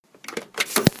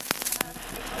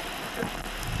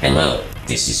Hello,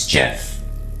 this is Jeff.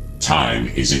 Time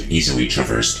is an easily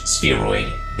traversed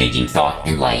spheroid, bending thought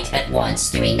and light at once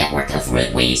through a network of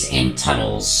roadways and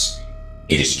tunnels.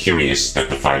 It is curious that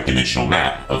the five-dimensional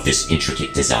map of this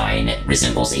intricate design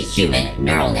resembles a human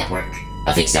neural network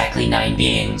of exactly 9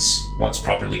 beings, once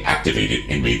properly activated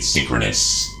and made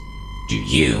synchronous. Do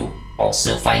you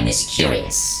also find this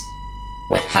curious?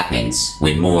 What happens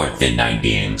when more than 9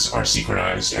 beings are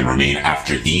synchronized and remain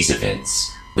after these events,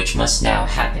 which must now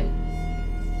happen?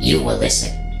 You will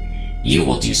listen. You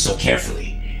will do so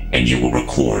carefully, and you will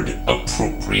record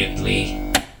appropriately.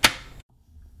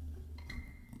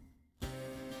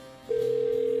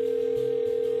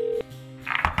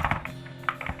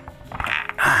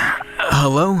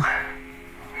 Hello?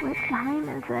 What time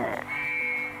is it?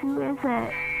 Who is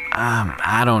it?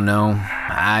 I don't know.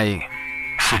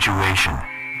 Situation.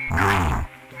 Green.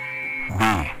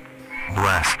 Be.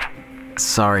 Blessed.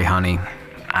 Sorry, honey.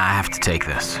 I have to take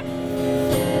this.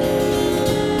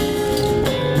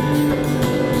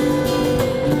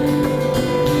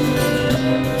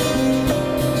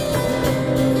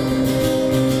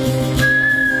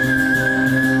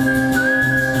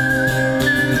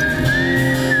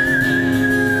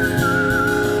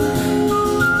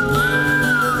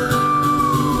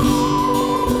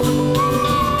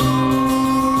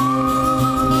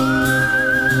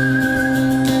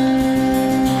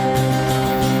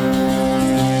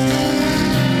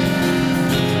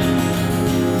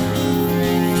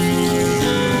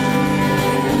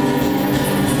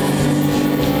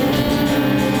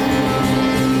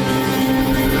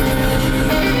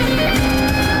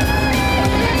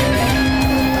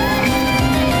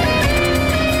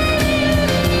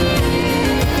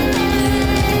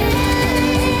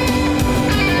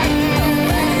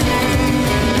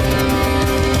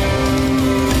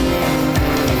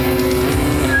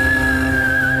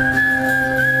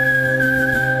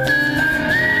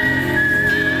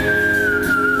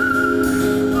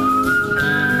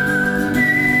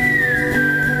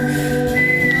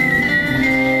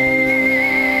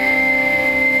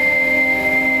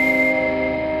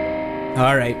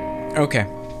 All right. Okay.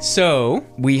 So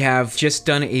we have just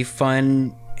done a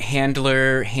fun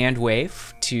handler hand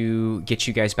wave to get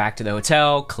you guys back to the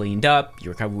hotel, cleaned up.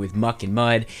 You're covered with muck and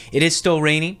mud. It is still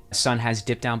raining. The sun has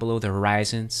dipped down below the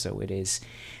horizon, so it is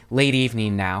late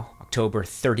evening now, October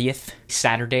 30th,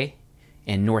 Saturday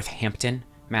in Northampton,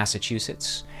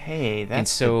 Massachusetts. Hey,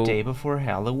 that's so- the day before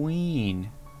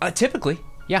Halloween. Typically,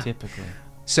 yeah. Typically.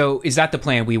 So is that the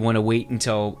plan? We want to wait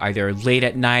until either late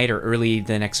at night or early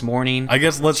the next morning? I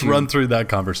guess let's run through that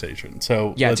conversation.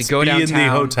 So Yeah, let's to go be in the downtown.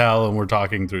 hotel and we're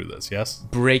talking through this, yes?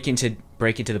 break into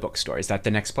the bookstore. Is that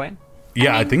the next plan?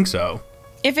 Yeah, I think so.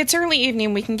 If it's early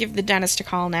evening, we can give the dentist a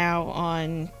call now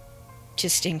on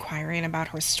just inquiring about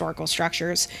historical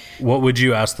structures. What would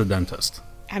you ask the dentist?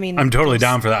 I mean, I'm totally there's-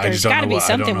 down for that. I There's just don't got to know be what- I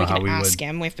don't something know we how can we ask would.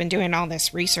 him. We've been doing all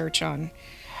this research on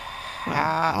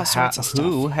all sorts of stuff.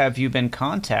 Who have you been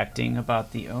contacting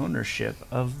about the ownership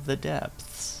of the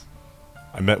depths?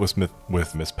 I met with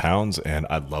Miss Pounds, and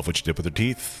I love what she did with her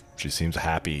teeth. She seems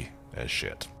happy as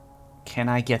shit. Can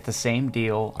I get the same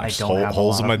deal? I Just don't have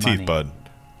holes a in lot my of teeth, money. bud.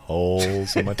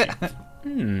 Holes in my teeth.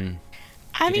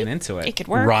 I mean, into it. it could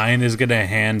work. Ryan is going to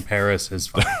hand Paris his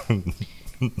phone.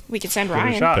 We could send Give it a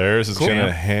Ryan. shot. Paris is Cool.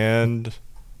 gonna hand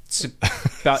It's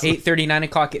about 8:30, 9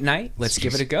 o'clock at night. Let's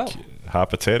give it a go. hot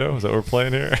potato. Is that what we're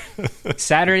playing here?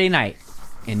 Saturday night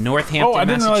in Northampton, Oh, I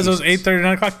didn't realize it was Massachusetts. 8:30,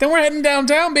 9 o'clock. Then we're heading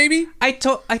downtown, baby. I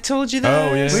told you the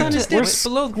Oh, yeah. sun is We're- dipped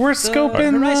below we're the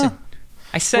scoping horizon.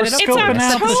 I set we're it up. It's scoping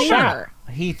out the October.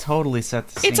 He totally set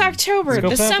the scene. It's October. Let's go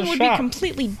The past sun the would shop. be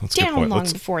completely That's a good down point. long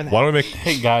before that. Why don't we make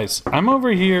Hey, guys, I'm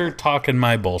over here talking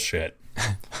my bullshit.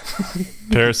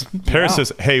 Paris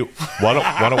says, "Hey,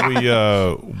 why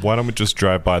don't we just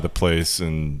drive by the place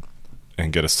and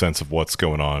get a sense of what's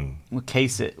going on?" We'll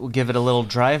case it. We'll give it a little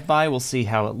drive-by. We'll see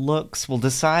how it looks. We'll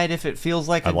decide if it feels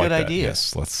like I a like good that. idea.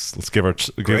 Yes, let's give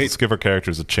our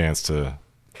characters a chance to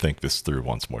think this through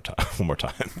one more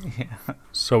time.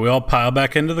 So we all pile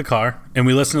back into the car and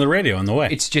we listen to the radio on the way.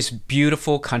 It's just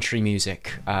beautiful country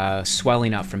music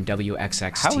swelling up from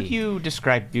WXXT. How would you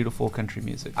describe beautiful country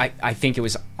music? I think it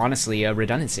was honestly a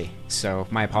redundancy, so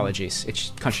my apologies.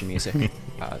 It's country music.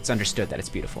 It's understood that it's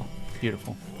beautiful.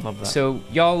 Beautiful. Love that. So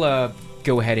y'all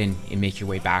go ahead and make your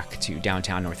way back to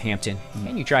downtown Northampton,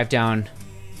 and you drive down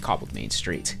cobbled Main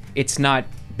Street. It's not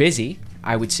busy,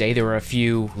 I would say. There are a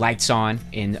few lights on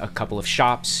in a couple of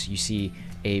shops. You see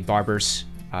a barber's,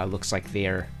 looks like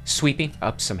they're sweeping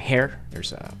up some hair.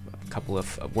 There's a couple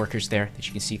of workers there that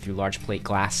you can see through large plate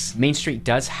glass. Main Street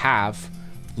does have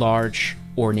large,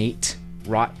 ornate,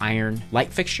 wrought iron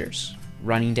light fixtures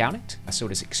running down it. So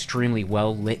it is extremely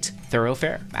well lit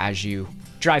thoroughfare. As you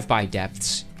drive by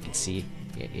Depths, you can see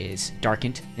it is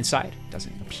darkened inside.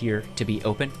 Doesn't appear to be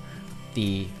open.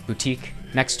 The boutique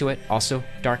next to it also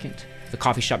darkened. The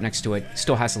coffee shop next to it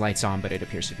still has the lights on, but it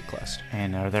appears to be closed.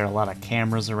 And are there a lot of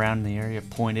cameras around the area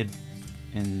pointed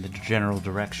in the general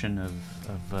direction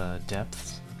of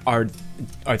Depths? Are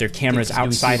there cameras Do we see,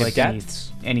 outside of like,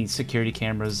 Depths? Any security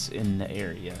cameras in the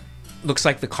area? Looks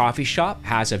like the coffee shop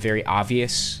has a very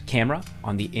obvious camera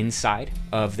on the inside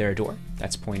of their door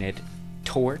that's pointed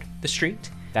toward the street.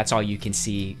 That's all you can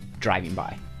see driving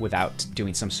by without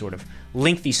doing some sort of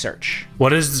lengthy search. What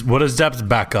does Depth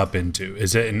back up into?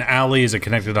 Is it an alley? Is it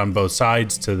connected on both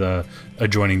sides to the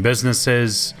adjoining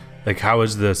businesses? Like, how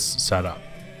is this set up?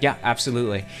 Yeah,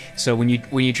 absolutely. So when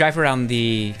you drive around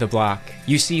the block,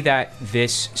 you see that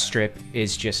this strip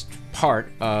is just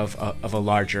part of a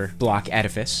larger block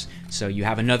edifice. So you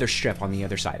have another strip on the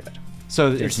other side of it.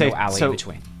 So There's no alley in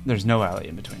between. There's no alley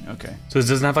in between. Okay. So this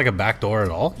doesn't have like a back door at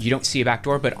all? You don't see a back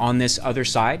door, but on this other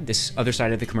side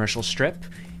of the commercial strip,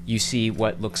 you see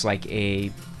what looks like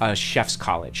a chef's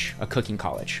college, a cooking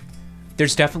college.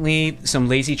 There's definitely some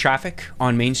lazy traffic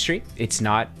on Main Street. It's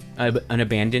not an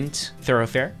abandoned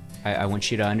thoroughfare. I want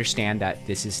you to understand that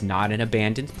this is not an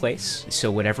abandoned place.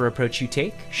 So whatever approach you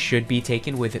take should be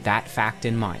taken with that fact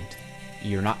in mind.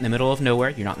 You're not in the middle of nowhere.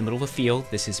 You're not in the middle of a field.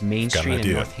 This is Main Got an Street in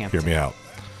idea. Northampton. Hear me out.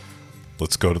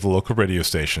 Let's go to the local radio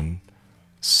station,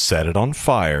 set it on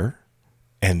fire,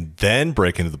 and then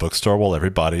break into the bookstore while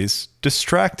everybody's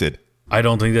distracted. I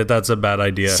don't think that's a bad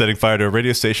idea. Setting fire to a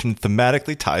radio station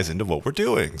thematically ties into what we're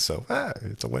doing. So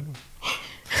it's a win.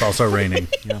 It's also raining.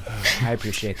 Yeah, I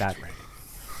appreciate that.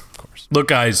 Look,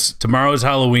 guys, tomorrow's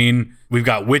Halloween. We've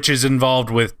got witches involved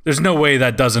with. There's no way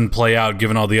that doesn't play out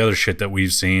given all the other shit that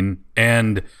we've seen.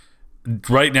 And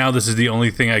right now, this is the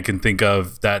only thing I can think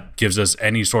of that gives us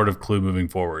any sort of clue moving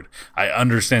forward. I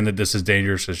understand that this is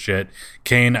dangerous as shit.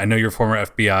 Kane, I know you're former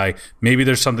FBI. Maybe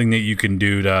there's something that you can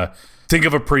do to think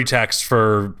of a pretext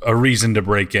for a reason to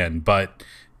break in. But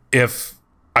if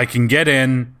I can get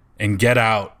in and get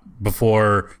out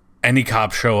before any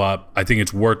cops show up, I think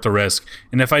it's worth the risk.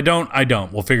 And if I don't, I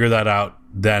don't. We'll figure that out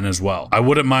then as well. I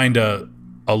wouldn't mind a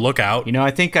lookout. You know,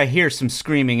 I think I hear some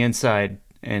screaming inside,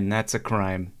 and that's a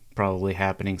crime probably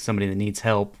happening. Somebody that needs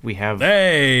help. We have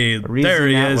Hey, a reason there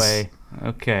he that is. way.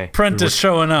 Okay. Prentice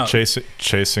showing up.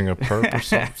 Chasing a perp or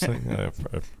something.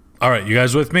 All right, you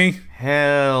guys with me?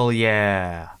 Hell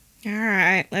yeah. All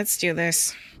right, let's do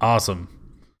this. Awesome.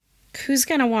 Who's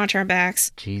gonna watch our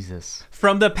backs? Jesus.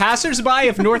 From the passersby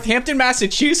of Northampton,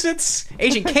 Massachusetts,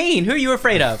 Agent Kane, who are you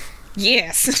afraid of?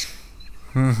 Yes.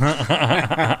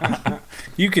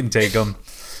 You can take them.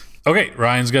 Okay,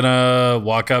 Ryan's gonna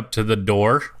walk up to the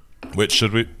door. Which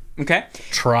should we? Okay.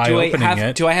 Try opening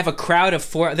it. Do I have a crowd of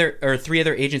three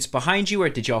other agents behind you, or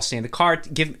did y'all stay in the car?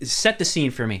 Set the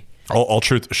scene for me. All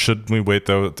truth. Should we wait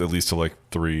though at least till like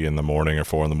 3 in the morning or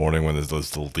 4 in the morning when there's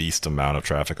the least amount of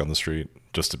traffic on the street,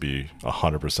 just to be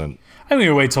 100%? I'm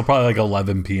gonna wait till probably like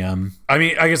 11 p.m. I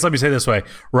mean, I guess let me say it this way: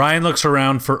 Ryan looks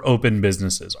around for open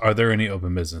businesses. Are there any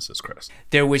open businesses, Chris?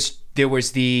 There was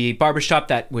the barbershop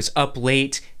that was up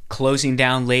late, closing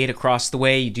down late across the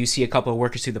way. You do see a couple of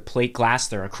workers through the plate glass.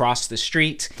 They're across the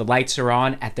street. The lights are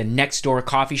on at the next door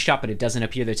coffee shop, but it doesn't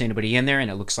appear there's anybody in there,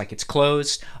 and it looks like it's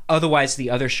closed. Otherwise, the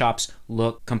other shops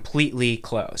look completely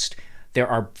closed. There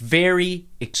are very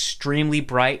extremely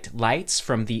bright lights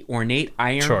from the ornate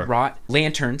iron wrought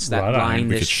lanterns that line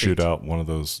We this could street. shoot out one of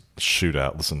those.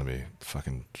 Listen to me.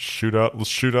 Fucking shoot out. Let's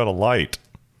shoot out a light.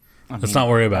 Let's not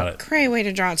worry about it. Great way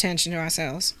to draw attention to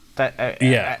ourselves.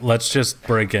 Yeah, let's just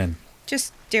break in.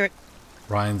 Just do it.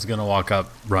 Ryan is going to walk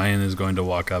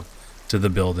up to the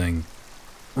building.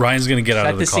 Ryan's going to get out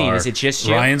Set of the the car. scene. Is it just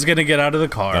you? Ryan's going to get out of the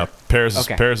car Paris is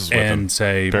Okay. Paris is with him. and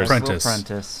say, Paris-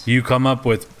 Prentice, you come up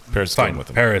with... Paris is Fine, going with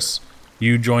him. Paris,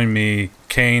 you join me.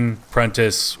 Kane,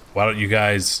 Prentice, why don't you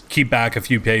guys keep back a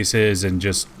few paces and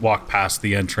just walk past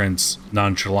the entrance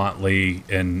nonchalantly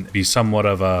and be somewhat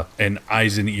of an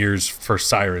eyes and ears for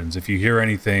sirens. If you hear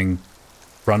anything,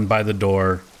 run by the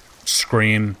door,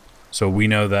 scream, so we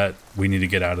know that we need to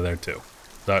get out of there too.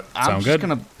 Does that I'm sound just good?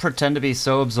 going to pretend to be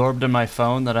so absorbed in my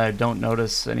phone that I don't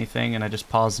notice anything, and I just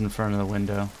pause in front of the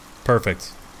window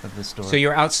Perfect. of this door. So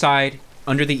you're outside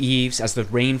under the eaves as the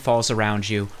rain falls around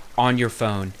you on your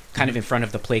phone, kind of in front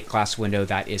of the plate glass window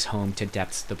that is home to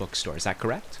Depths, the bookstore. Is that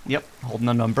correct? Yep, holding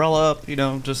an umbrella up,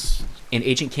 just... And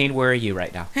Agent Kane, where are you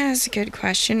right now? That's a good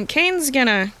question. Kane's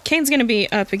gonna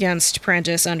be up against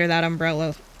Prentice under that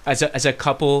umbrella. As a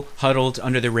couple huddled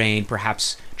under the rain,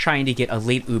 perhaps trying to get a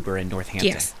late Uber in Northampton.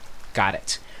 Yes. Got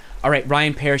it. All right,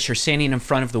 Ryan Parrish, you're standing in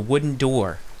front of the wooden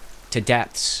door to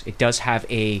Depths. It does have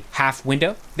a half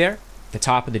window there, the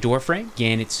top of the door frame.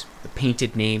 Again, it's the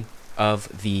painted name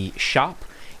of the shop.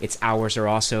 Its hours are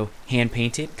also hand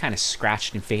painted, kind of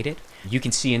scratched and faded. You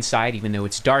can see inside even though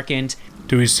it's darkened.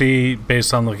 Do we see,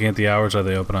 based on looking at the hours, are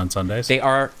they open on Sundays? They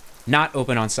are not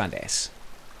open on Sundays.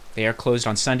 They are closed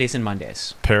on Sundays and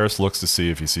Mondays. Paris looks to see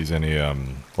if he sees any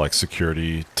like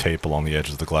security tape along the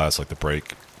edges of the glass, like the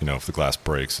break. You know, if the glass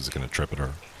breaks, is it going to trip it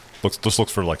or? Just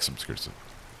looks for like some security.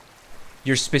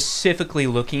 You're specifically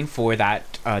looking for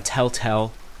that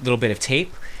telltale little bit of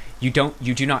tape. You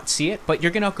do not see it, but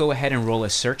you're gonna go ahead and roll a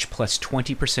search plus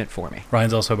 20% for me.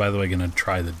 Ryan's also, by the way, gonna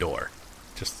try the door.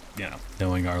 Just,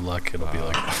 knowing our luck, it'll be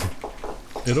like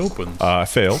it opens. I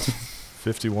failed.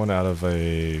 51 out of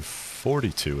a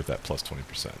 42 with that plus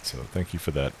 20%. So thank you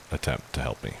for that attempt to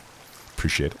help me.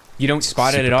 Appreciate it. You don't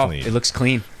spot it at all. Clean. It looks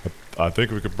clean. I think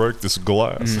we could break this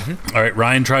glass. All right,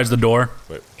 Ryan tries the door.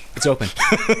 Wait. It's open.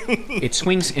 It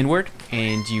swings inward,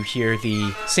 and you hear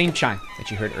the same chime that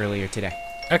you heard earlier today.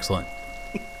 Excellent.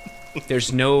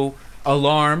 There's no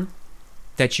alarm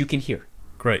that you can hear.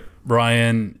 Great.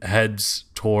 Ryan heads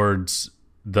towards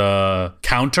the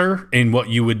counter in what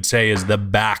you would say is the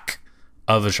back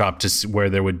of the shop, just where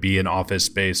there would be an office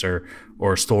space or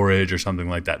storage or something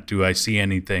like that. Do I see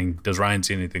anything? Does Ryan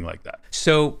see anything like that?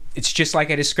 So it's just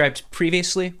like I described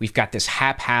previously. We've got this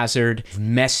haphazard,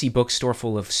 messy bookstore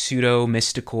full of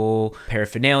pseudo-mystical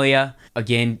paraphernalia.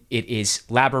 Again, it is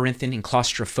labyrinthine and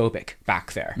claustrophobic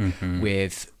back there,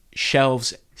 with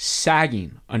shelves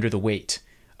sagging under the weight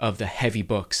of the heavy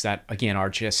books that, again, are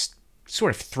just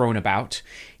sort of thrown about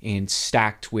and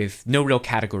stacked with no real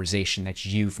categorization that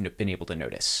you've been able to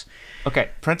notice. Okay,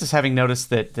 Prentice, having noticed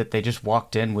that they just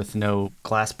walked in with no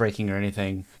glass breaking or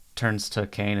anything, turns to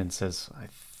Kane and says, I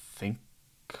think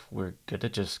we're good to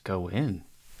just go in.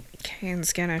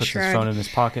 Kane's gonna Puts shrug. his phone in his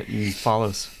pocket and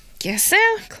follows. Guess so.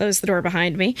 Close the door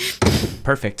behind me.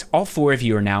 Perfect. All four of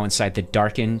you are now inside the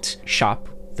darkened shop,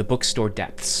 the bookstore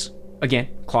Depths. Again,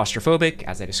 claustrophobic,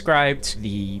 as I described.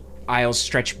 The aisles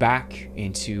stretch back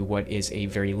into what is a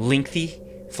very lengthy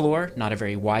floor, not a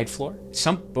very wide floor.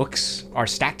 Some books are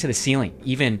stacked to the ceiling,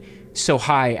 even so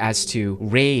high as to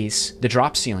raise the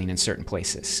drop ceiling in certain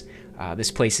places. This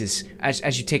place is,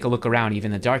 as you take a look around,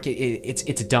 even in the dark,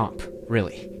 it's a dump,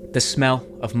 really. The smell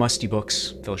of musty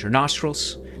books fills your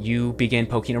nostrils. You begin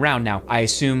poking around. Now, I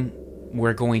assume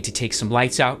we're going to take some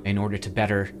lights out in order to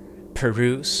better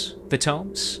peruse the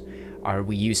tomes. Are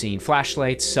we using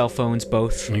flashlights, cell phones,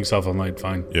 both? I think cell phone light,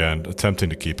 fine. Yeah, and attempting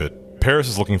to keep it. Paris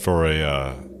is looking for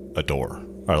a door,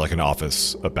 or like an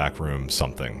office, a back room,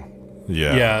 something.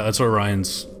 Yeah. Yeah, that's what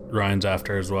Ryan's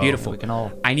after as well. Beautiful. We can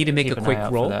all I need to make keep a an quick eye out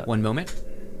for roll. that. 1 moment.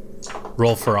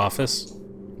 Roll for office.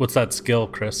 What's that skill,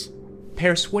 Chris?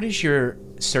 Paris, what is your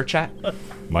search at?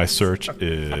 My search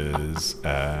is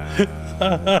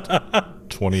at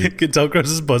 20. You can tell Chris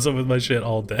is buzzing with my shit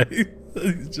all day.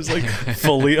 He's just like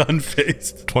fully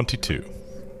unfazed. 22.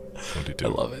 I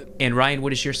love it. And Ryan,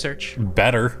 what is your search?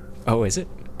 Better. Oh, is it?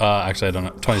 Actually, I don't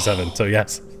know. 27, so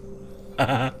yes.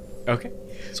 Okay.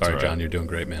 Sorry, right. John, you're doing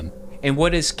great, man. And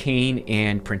what is Kane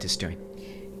and Prentice doing?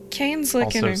 Kane's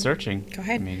looking. Also searching. Go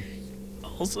ahead. I mean,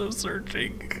 Also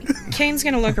searching. Kane's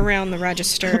gonna look around the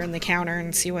register and the counter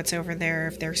and see what's over there,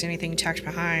 if there's anything tucked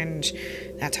behind,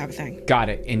 that type of thing. Got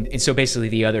it. And so basically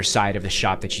the other side of the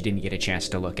shop that you didn't get a chance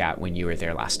to look at when you were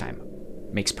there last time.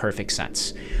 Makes perfect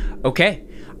sense. Okay.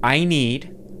 I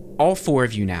need all four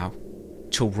of you now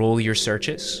to roll your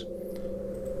searches.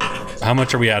 How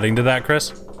much are we adding to that,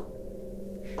 Chris?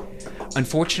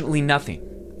 Unfortunately, nothing.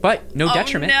 But no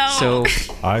detriment. no. So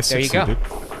I there you go. succeeded.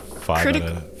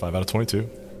 5 out of 22.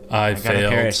 I got a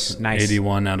failed Paris. Nice.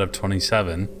 81 out of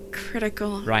 27.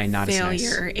 Critical Ryan, not as nice.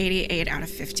 failure, 88 out of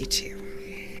 52.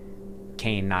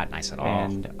 Kane, not nice at all.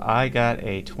 and I got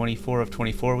a 24 of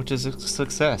 24, which is a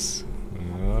success.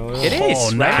 It is.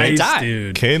 Oh, right? nice, Die.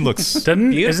 dude. Kane looks.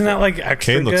 Isn't that like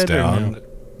extra Kane looks good or down. no?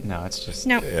 No, it's just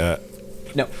No. Yeah.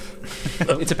 No.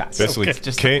 It's a pass. Basically, Okay.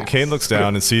 Just Kane looks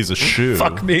down and sees a shoe.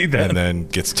 Fuck me, then. And then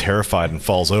gets terrified and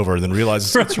falls over and then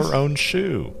realizes it's her own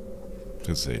shoe.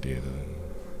 It's 88.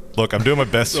 Look, I'm doing my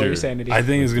best Roll here. your sanity. I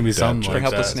think it's going to be something For like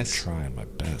helplessness. Trying my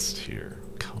best here.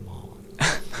 Come on.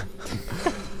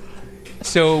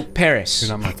 So, that. Paris,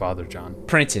 You're not my father, John.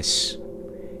 Prentice,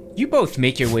 you both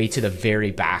make your way to the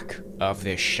very back of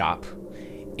this shop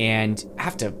and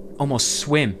have to almost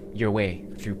swim your way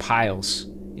through piles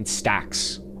and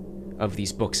stacks of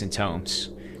these books and tomes.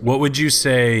 What would you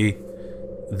say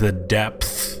the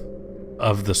depth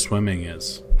of the swimming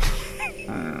is?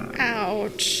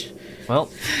 Ouch. well.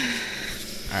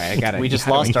 right, I got it. We just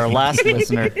lost our last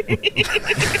listener.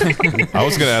 I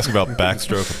was going to ask about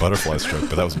backstroke or butterfly stroke,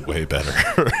 but that was way better.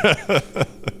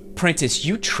 Prentice,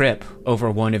 you trip over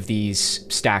one of these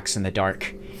stacks in the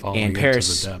dark, Falling and into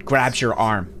Paris the depths. grabs your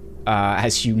arm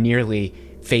as you nearly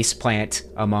faceplant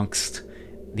amongst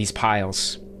these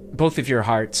piles. Both of your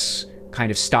hearts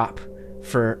kind of stop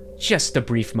for just a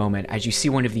brief moment as you see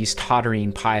one of these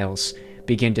tottering piles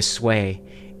begin to sway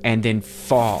and then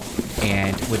fall,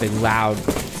 and with a loud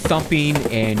thumping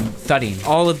and thudding,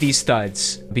 all of these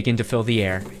thuds begin to fill the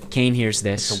air. Kane hears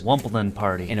this. It's a Wumpelin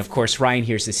party. And of course, Ryan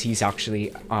hears this. He's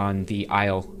actually on the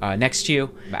aisle next to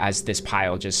you as this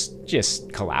pile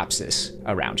just collapses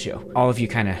around you. All of you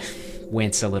kind of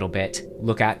wince a little bit.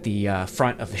 Look at the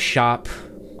front of the shop,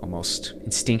 almost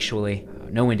instinctually.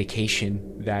 No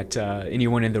indication that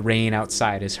anyone in the rain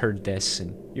outside has heard this,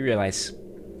 and you realize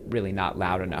really not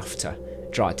loud enough to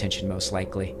draw attention most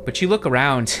likely. But you look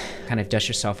around, kind of dust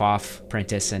yourself off,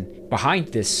 Prentice, and behind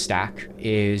this stack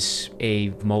is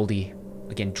a moldy,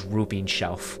 again, drooping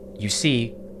shelf. You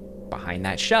see behind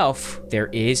that shelf, there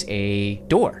is a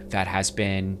door that has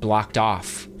been blocked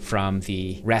off from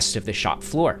the rest of the shop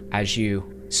floor. As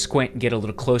you squint and get a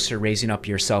little closer, raising up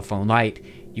your cell phone light,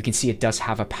 you can see it does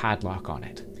have a padlock on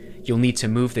it. You'll need to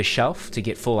move the shelf to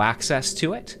get full access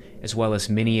to it, as well as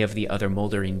many of the other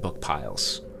moldering book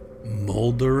piles.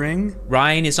 Moldering?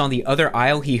 Ryan is on the other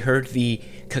aisle. He heard the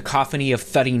cacophony of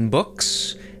thudding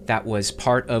books that was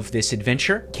part of this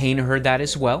adventure. Kane heard that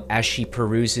as well as she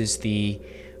peruses the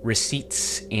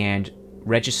receipts and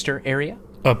register area.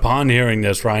 Upon hearing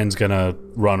this, Ryan's gonna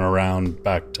run around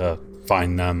back to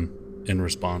find them in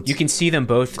response. You can see them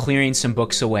both clearing some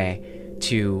books away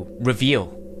to reveal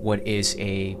what is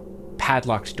a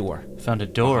padlocked door. Found a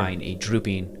door behind a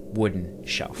drooping wooden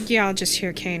shelf. Yeah, I'll just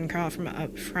hear Kane call from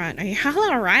up front. Are you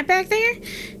all right back there?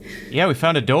 Yeah, we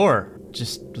found a door.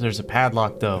 Just there's a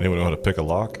padlock though. Anyone know how to pick a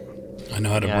lock? I know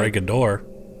how to Yeah. break a door.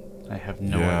 I have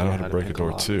no Yeah, idea I know how to break a pick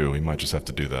door lock. too. We might just have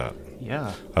to do that.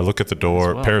 Yeah. I look at the door.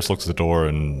 As well. Paris looks at the door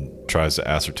and tries to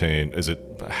ascertain: is it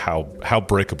how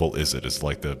breakable is it? Is it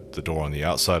like the door on the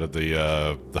outside of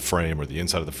the frame or the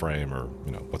inside of the frame, or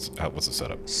what's the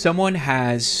setup? Someone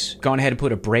has gone ahead and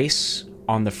put a brace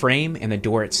on the frame and the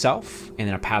door itself, and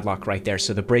then a padlock right there.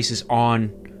 So the brace is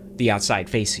on the outside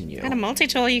facing you. And a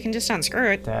multi-tool, you can just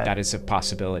unscrew it. That is a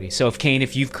possibility. So if Kane,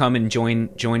 if you've come and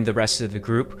joined the rest of the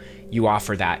group, you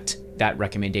offer that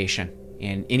recommendation,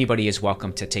 and anybody is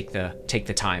welcome to take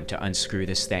the time to unscrew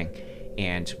this thing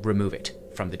and remove it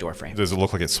from the door frame. Does it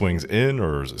look like it swings in,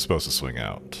 or is it supposed to swing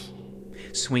out?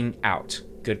 Swing out.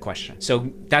 Good question.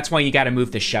 So that's why you got to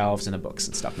move the shelves and the books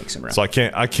and stuff, makes them round. So I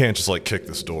can't just like kick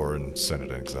this door and send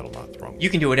it in because that'll not wrong. You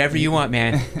can do whatever you want,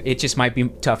 man. It just might be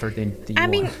tougher than you I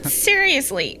mean, want.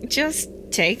 seriously, just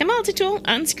take the multi-tool,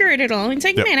 unscrew it. It'll only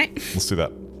take a minute. Let's do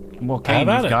that. Well, Kane,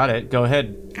 about you've it? got it. Go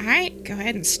ahead. All right, go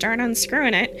ahead and start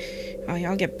unscrewing it while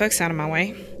y'all get books out of my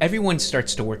way. Everyone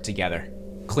starts to work together,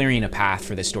 clearing a path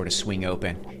for this door to swing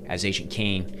open as Agent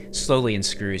Kane slowly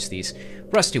unscrews these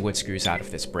rusty wood screws out of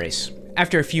this brace.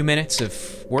 After a few minutes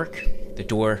of work, the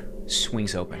door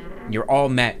swings open. You're all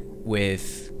met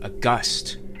with a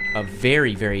gust of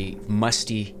very, very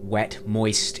musty, wet,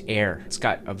 moist air. It's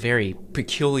got a very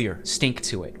peculiar stink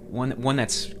to it, one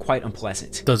that's quite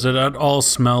unpleasant. Does it at all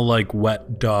smell like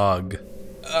wet dog?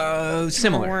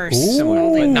 Similar. Worse.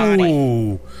 Similar, but not quite.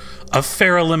 Ooh, a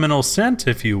pheroliminal scent,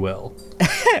 if you will.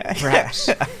 Perhaps.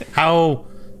 How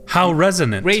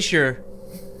resonant?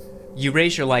 You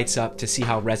raise your lights up to see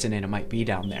how resonant it might be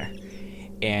down there.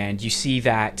 And you see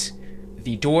that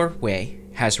the doorway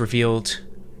has revealed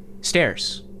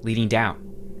stairs leading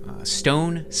down.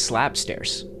 Stone slab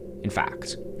stairs, in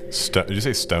fact. Did you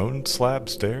say stone slab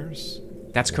stairs?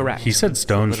 That's correct. He said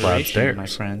stone slab Alliteration, my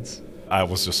stairs. friends. I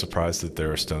was just surprised that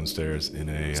there are stone stairs in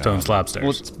a Stone slab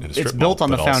Well, stairs. in a it's strip built mall,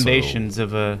 on the but also foundations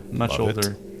of a much love it.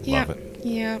 older. Yep. Love it.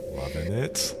 Yep. Loving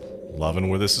it. Loving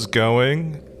where this is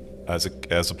going as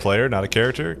a player, not a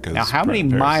character. 'Cause Now, how many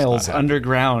Paris is miles not happy.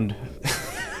 underground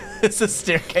is the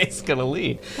staircase gonna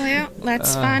lead? Well,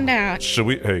 let's find out. Should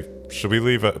we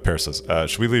leave? Paris says,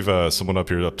 should we leave someone up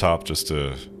here up top just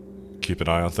to keep an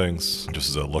eye on things, just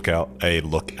as a lookout?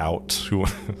 Who?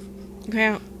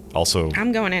 Well, Also,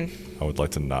 I'm going in. I would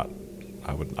like to not.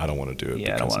 I don't want to do it.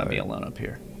 Yeah, I don't because want to be alone up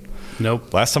here.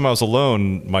 Nope. Last time I was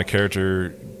alone, my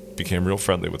character became real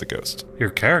friendly with the ghost. Your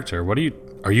character.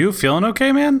 Are you feeling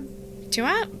okay, man? Do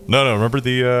I? No. Remember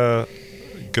the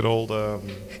good old.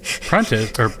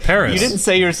 Prentice or Paris? You didn't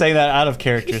say you were saying that out of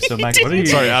character, so Mike, what are you?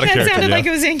 Sorry, out of That character. sounded Yeah. like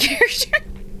it was in character.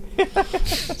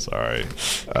 Sorry.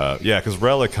 Yeah, because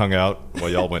Relic hung out while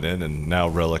y'all went in, and now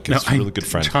Relic is really good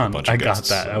friends John, with a bunch of I got guests.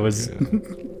 that. I was...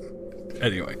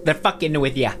 Anyway. They're fucking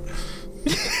with ya.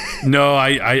 No,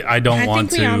 I don't want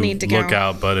think we all to need to go. look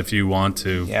out, but if you want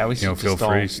to, Yeah, we should feel just all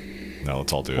free. No,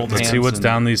 let's all do Hold it. Let's see hands what's and-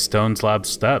 down these stone slab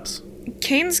steps.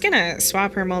 Kane's gonna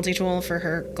swap her multi-tool for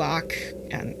her Glock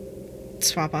and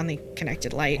swap on the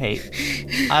connected light. Hey,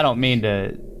 I don't mean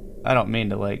to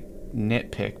like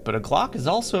nitpick, but a Glock is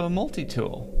also a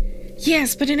multi-tool.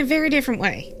 Yes, but in a very different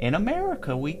way. In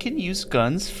America, we can use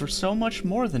guns for so much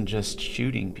more than just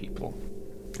shooting people.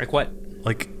 Like what?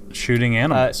 Like shooting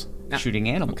animals. Shooting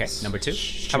animals. Okay, number 2.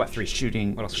 How about 3?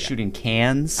 Shooting What else we got? shooting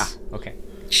cans. Okay.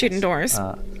 Shooting doors.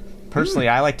 Personally,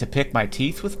 I like to pick my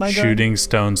teeth with my gun. Shooting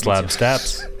stone slab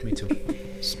steps. Me too.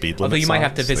 Speed limit Although you might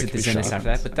have to signs, visit make the me Zenith shut after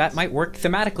up. that, but that might work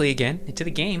thematically again into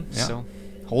the game. Yeah. So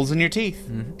Holes in your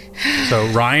teeth. So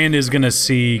Ryan is going to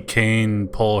see Kane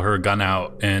pull her gun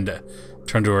out and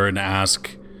turn to her and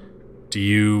ask, do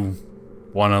you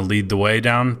want to lead the way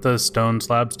down the stone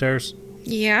slab stairs?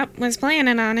 Yep, was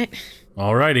planning on it.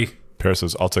 Alrighty. Paris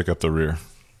says, I'll take up the rear,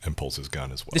 and pulls his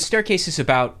gun as well. the staircase is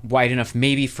about wide enough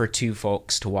maybe for 2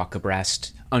 folks to walk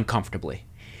abreast uncomfortably.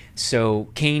 So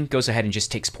Kane goes ahead and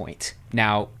just takes point.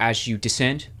 Now, as you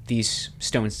descend these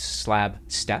stone slab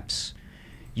steps,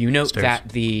 you note Stairs. that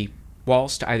the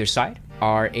walls to either side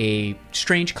are a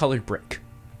strange colored brick,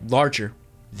 larger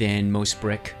than most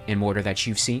brick and mortar that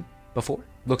you've seen before.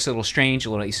 Looks a little strange,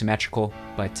 a little asymmetrical,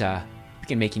 but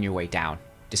begin making your way down,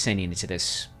 descending into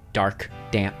this dark,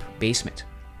 damp basement.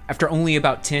 After only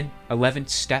about 10, 11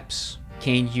 steps,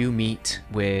 Kane, you meet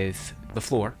with the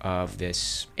floor of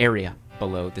this area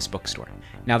below this bookstore.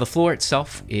 Now, the floor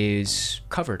itself is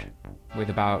covered with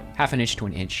about half an inch to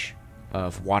an inch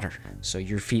of water, so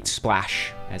your feet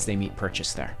splash as they meet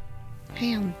purchase there.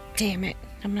 Hell, damn it.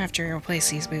 I'm gonna have to replace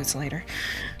these boots later.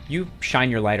 You shine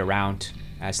your light around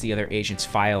as the other agents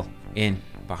file in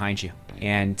behind you,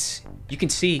 and you can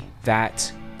see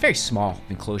that very small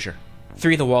enclosure.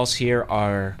 3 of the walls here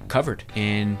are covered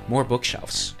in more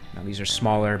bookshelves. Now, these are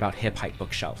smaller, about hip-height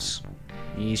bookshelves.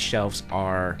 These shelves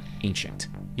are ancient.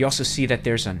 You also see that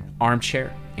there's an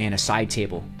armchair and a side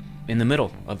table in the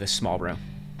middle of this small room.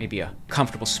 Maybe a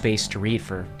comfortable space to read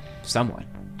for someone.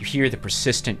 You hear the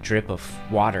persistent drip of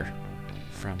water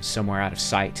from somewhere out of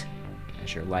sight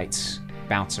as your lights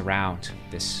bounce around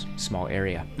this small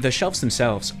area. The shelves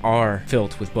themselves are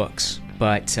filled with books,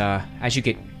 but as you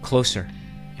get closer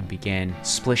and begin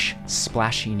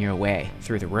splashing your way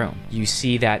through the room, you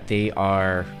see that they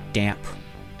are damp,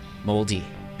 moldy,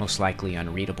 most likely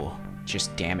unreadable,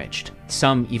 just damaged.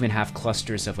 Some even have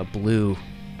clusters of a blue,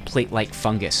 plate-like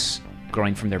fungus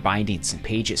growing from their bindings and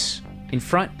pages. In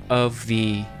front of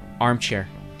the armchair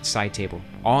side table,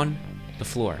 on the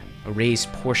floor, a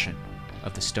raised portion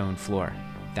of the stone floor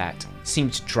that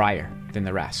seemed drier than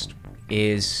the rest,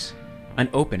 is an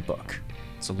open book.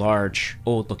 It's a large,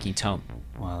 old-looking tome.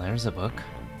 Well, there's a book.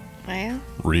 Well,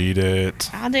 Read it.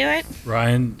 I'll do it.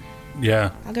 Ryan,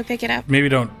 yeah, I'll go pick it up. maybe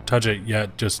don't touch it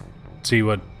yet. Just see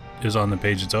what is on the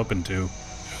page it's open to.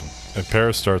 And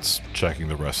Paris starts checking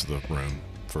the rest of the room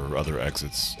for other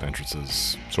exits,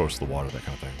 entrances, source of the water, that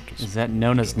kind of thing. Is Just, that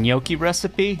known as gnocchi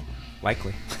recipe?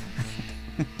 Likely.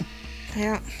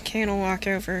 Yeah, Kane will walk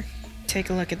over, take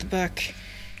a look at the book.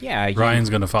 Yeah, you Ryan's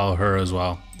going to follow her as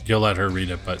well. You'll let her read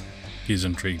it, but he's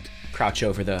intrigued. crouch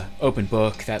over the open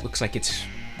book that looks like it's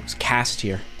cast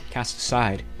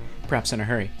aside, perhaps in a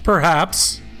hurry.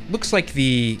 Perhaps. Looks like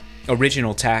the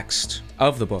original text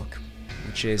of the book,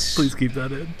 which is Please keep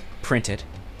that in. printed,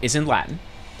 is in Latin.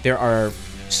 There are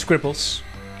scribbles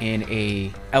in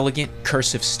a elegant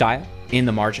cursive style in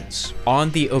the margins. On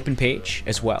the open page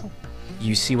as well,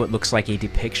 you see what looks like a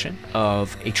depiction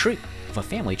of a tree, of a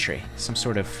family tree, some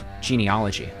sort of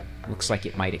genealogy. Looks like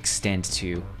it might extend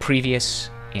to previous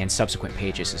and subsequent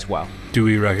pages as well. Do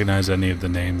we recognize any of the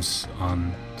names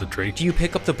on the tree? Do you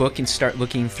pick up the book and start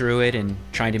looking through it and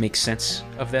trying to make sense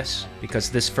of this? Because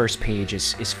this first page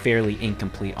is fairly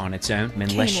incomplete on its own,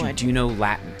 unless you would. do know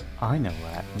Latin. I know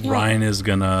Latin. Ryan is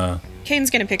going to Kane's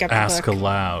gonna pick up the ask book,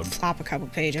 aloud. flop a couple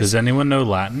pages. Does anyone know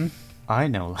Latin? I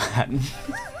know Latin.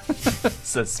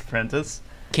 Says Prentice.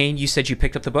 Kane, you said you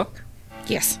picked up the book?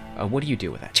 Yes. What do you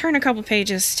do with it? Turn a couple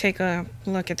pages, take a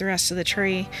look at the rest of the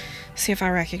tree, see if I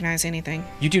recognize anything.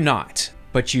 You do not,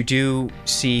 but you do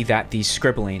see that these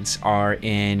scribblings are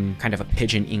in kind of a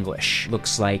pidgin English.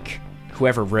 Looks like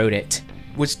whoever wrote it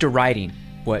was deriding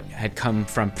what had come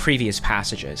from previous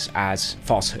passages as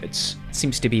falsehoods. It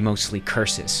seems to be mostly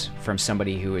curses from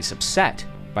somebody who is upset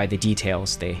by the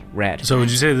details they read. So would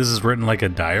you say this is written like a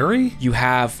diary? You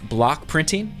have block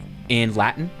printing in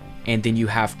Latin and then you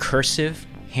have cursive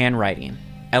handwriting,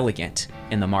 elegant,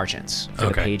 in the margins for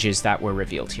the pages that were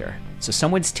revealed here. So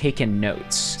someone's taken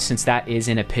notes. Since that is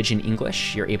in a pidgin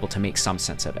English, you're able to make some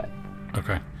sense of it.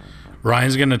 Okay.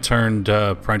 Ryan's going to turn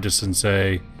to Prentice and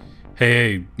say,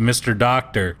 hey, Mr.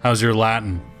 Doctor, how's your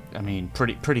Latin? I mean,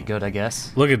 pretty good, I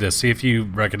guess. Look at this. See if you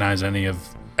recognize any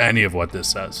of what this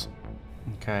says.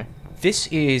 Okay. This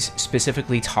is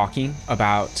specifically talking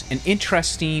about an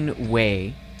interesting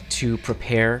way to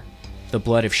prepare the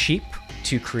blood of sheep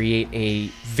to create a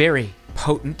very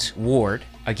potent ward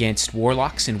against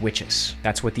warlocks and witches.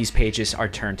 That's what these pages are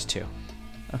turned to.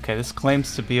 Okay, this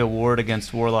claims to be a ward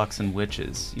against warlocks and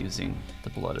witches using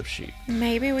the blood of sheep.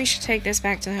 Maybe we should take this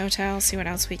back to the hotel, see what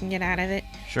else we can get out of it.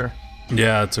 Sure.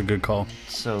 Yeah, it's a good call.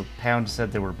 So Pound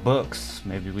said there were books.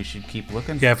 Maybe we should keep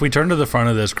looking? Yeah, if we turn to the front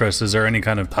of this, Chris, is there any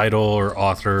kind of title or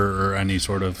author or any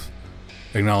sort of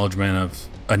acknowledgement of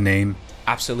a name?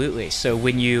 Absolutely. So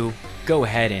when you go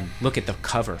ahead and look at the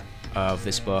cover of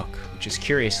this book, which is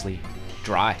curiously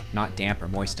dry, not damp or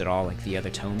moist at all like the other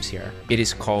tomes here, it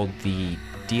is called the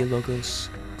Dialogos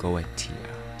Goetia.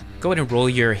 Go ahead and roll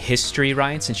your history,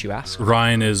 Ryan, since you asked.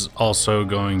 Ryan is also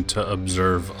going to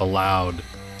observe aloud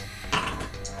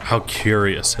how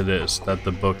curious it is that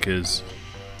the book is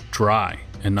dry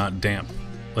and not damp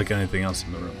like anything else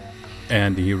in the room.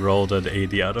 And he rolled an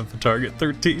 80 out of the target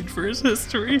 13 for his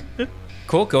history.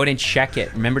 Cool, go ahead and check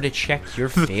it. Remember to check your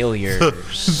failures.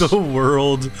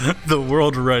 the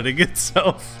world writing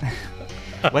itself.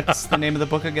 What's the name of the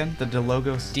book again? The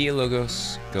Dialogos?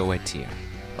 Dialogos Goetia.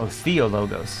 Oh,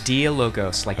 Theologos.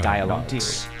 Dialogos, like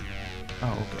dialogues.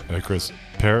 Oh, okay. Hey, Chris,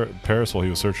 Paris, while he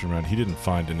was searching around, he didn't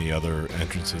find any other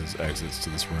entrances, exits to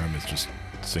this room. It's just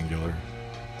singular.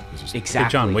 It's just Exactly. Hey,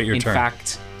 John, wait your In turn.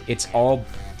 fact, it's all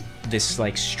this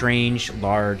like strange,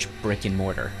 large brick and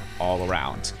mortar all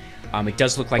around. It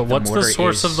does look like But the what's mortar the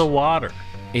source of the water?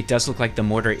 It does look like the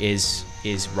mortar is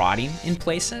rotting in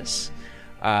places,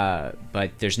 but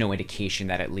there's no indication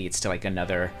that it leads to like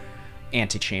another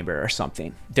antechamber or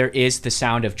something. There is the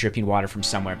sound of dripping water from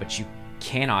somewhere, but you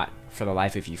cannot, for the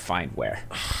life of you, find where.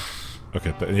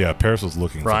 Okay, but yeah, Paris was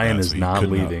looking. Ryan for that, is so he not could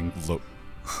leaving. Look.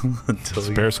 Until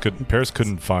he- Paris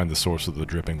couldn't find the source of the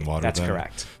dripping water. That's then.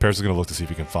 correct. Paris is going to look to see if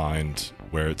he can find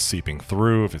where it's seeping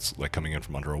through, if it's like coming in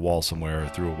from under a wall somewhere, or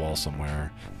through a wall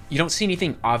somewhere. You don't see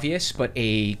anything obvious, but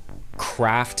a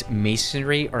craft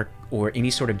masonry or any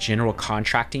sort of general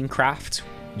contracting craft,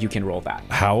 you can roll that.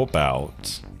 How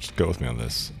about, just go with me on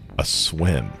this, a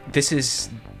swim? This is,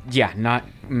 yeah, not,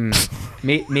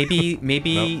 maybe,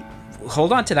 Nope.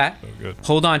 hold on to that. Oh, good.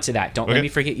 Hold on to that. Don't let Okay. me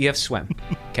forget you have swim,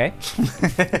 okay?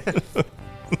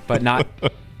 But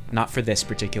not for this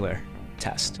particular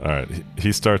test. All right,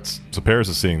 he starts. So Paris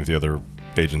is seeing that the other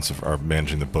agents are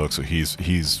managing the book, so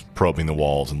he's probing the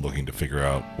walls and looking to figure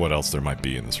out what else there might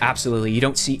be in this room. Absolutely. You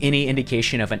don't see any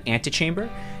indication of an antechamber,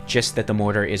 just that the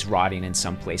mortar is rotting in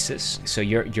some places. So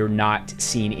you're not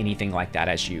seeing anything like that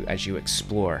as you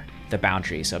explore the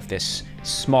boundaries of this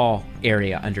small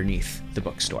area underneath the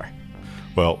bookstore.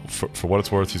 Well, for what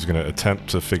it's worth, he's going to attempt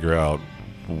to figure out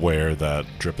where that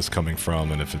drip is coming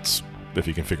from, and if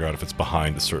he can figure out if it's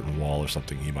behind a certain wall or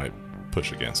something, he might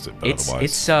push against it. But otherwise,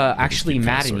 It's actually keep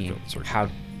kind of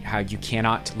maddening how you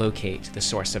cannot locate the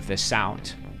source of this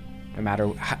sound. No matter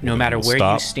where you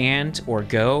stop. stand or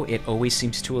go, it always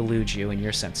seems to elude you in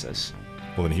your senses.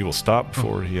 Well, then he will stop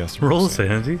before he has to Roll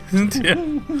proceed. sanity.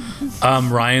 Yeah.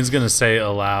 Ryan's gonna say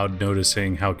aloud,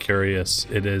 noticing how curious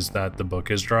it is that the book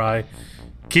is dry.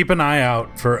 Keep an eye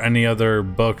out for any other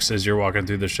books as you're walking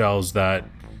through the shelves that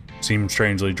seem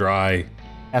strangely dry.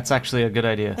 That's actually a good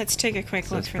idea. Let's take a quick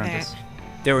look says for Prentice. that.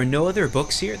 There are no other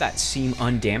books here that seem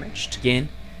undamaged. Again,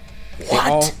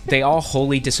 they all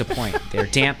wholly disappoint. They're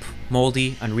damp,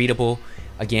 moldy, unreadable.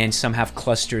 Again, some have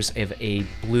clusters of a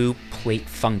blue plate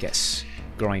fungus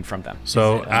growing from them.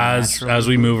 So it as unnatural?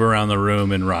 we move around the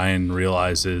room and Ryan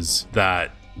realizes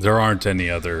that there aren't any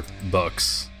other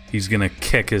books, he's gonna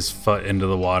kick his foot into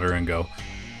the water and go,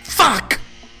 "Fuck!"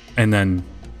 and then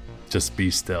just be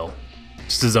still.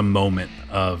 Just as a moment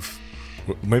of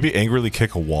Maybe angrily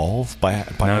kick a wall by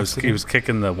no, accident? he was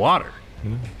kicking the water.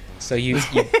 So you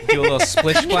do a little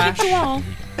splish splash, Kick the wall.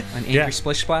 an angry Yeah.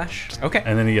 splish splash. Okay.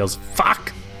 And then he yells,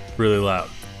 "Fuck!" really loud.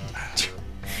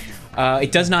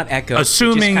 It does not echo.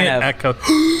 Assuming it it echoes.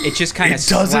 just kind of It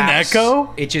doesn't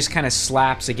echo? It just kind of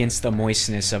slaps against the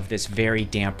moistness of this very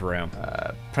damp room.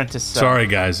 Prentice Sorry,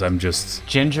 guys. I'm just.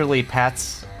 gingerly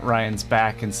pats Ryan's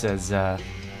back and says,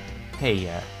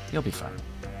 hey, you'll be fine.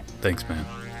 Thanks, man.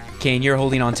 Kane, you're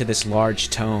holding on to this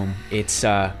large tome. It's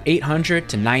 800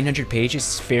 to 900 pages.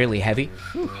 It's fairly heavy,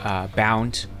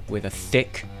 bound with a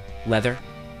thick leather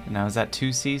Now, is that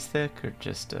 2 C's thick or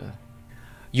just a...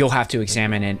 You'll have to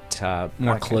examine it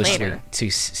more Okay. closely Later. to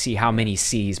see how many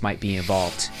C's might be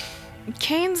involved.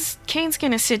 Kane's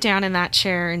gonna sit down in that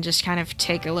chair and just kind of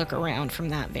take a look around from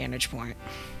that vantage point.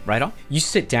 Right on. You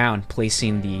sit down,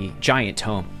 placing the giant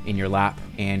tome in your lap,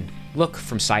 and look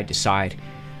from side to side.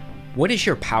 What is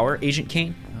your power, Agent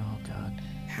Kane? Oh, God.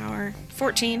 Power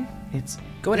 14. It's...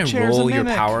 Go ahead the and chair's a roll your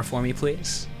mimic. power for me,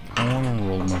 please. I want to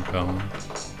roll my power.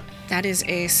 That is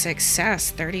a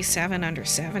success. 37 under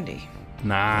 70.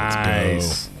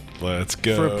 Nice. Let's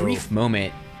go. For a brief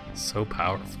moment, So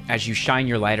powerful. as you shine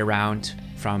your light around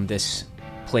from this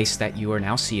place that you are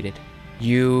now seated,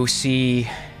 you see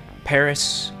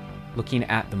Paris looking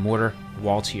at the mortar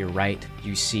wall to your right.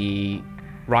 You see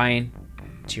Ryan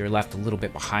to your left, a little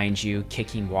bit behind you,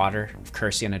 kicking water,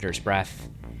 cursing under his breath.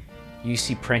 You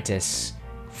see Prentice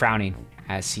frowning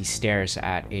as he stares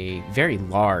at a very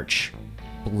large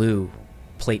blue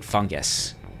plate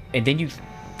fungus. And then you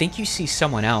think you see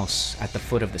someone else at the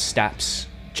foot of the steps,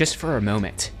 just for a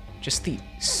moment, just the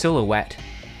silhouette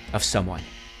of someone.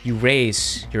 You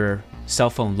raise your cell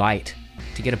phone light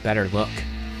to get a better look.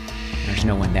 There's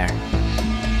no one there.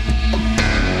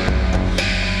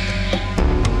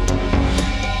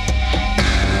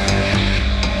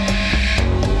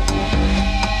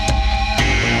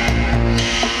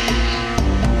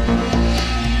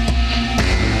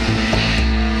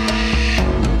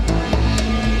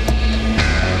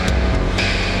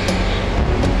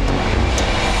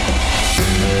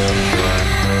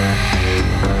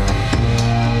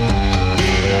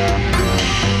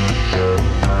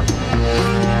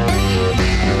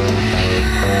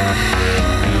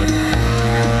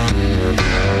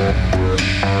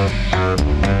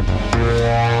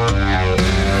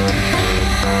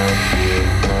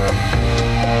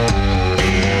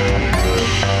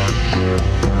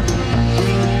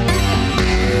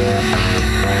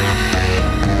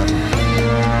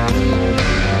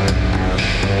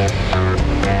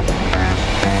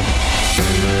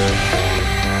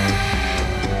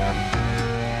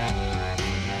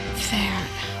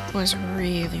 That was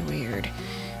really weird.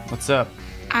 What's up?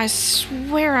 I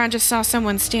swear I just saw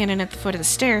someone standing at the foot of the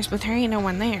stairs, but there ain't no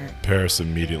one there. Paris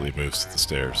immediately moves to the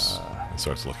stairs and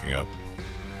starts looking up.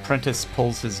 Prentice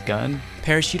pulls his gun.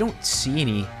 Paris, you don't see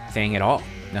anything at all.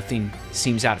 Nothing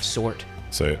seems out of sort.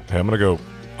 Say, hey, I'm gonna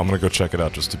go check it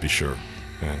out just to be sure.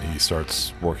 And he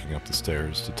starts working up the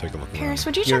stairs to take a look Paris,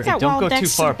 around. would you You're- check that don't wall go too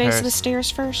next to far, the base of the Paris.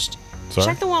 stairs first? Sorry?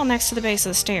 Check the wall next to the base of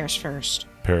the stairs first.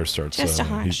 Paris starts. Just a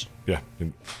hunch.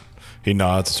 He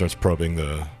nods and starts probing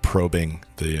the.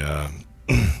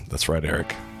 That's right,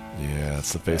 Eric. Yeah,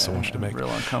 that's the face I want you to make. Real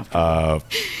uncomfortable.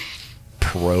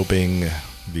 Probing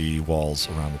the walls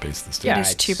around the base of the stairs. It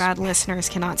is too it's- bad listeners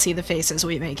cannot see the faces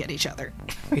we make at each other.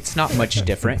 It's not much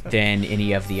different than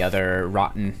any of the other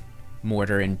rotten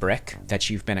mortar and brick that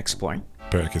you've been exploring.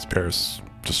 Because Paris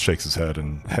just shakes his head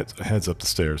and heads up the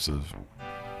stairs to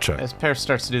check. As Paris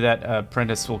starts to do that,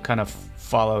 Prentice will kind of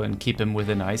follow and keep him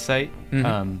within eyesight.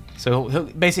 So he'll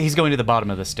basically he's going to the bottom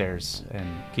of the stairs and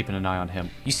keeping an eye on him.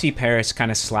 You see Paris kind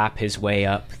of slap his way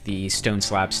up the stone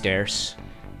slab stairs,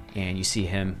 and you see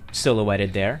him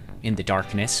silhouetted there in the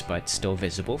darkness, but still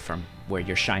visible from where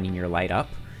you're shining your light up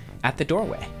at the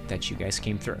doorway that you guys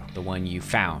came through, the one you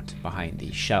found behind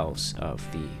the shelves of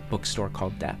the bookstore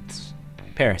called Depths.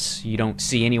 Paris, you don't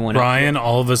see anyone up Ryan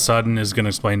all of a sudden is going to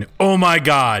explain, oh my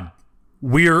God,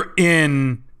 we're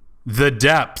in the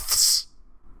depths.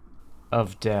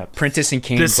 Of depth. Prentice and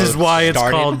Kane This is both why it's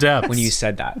started called Depths. when you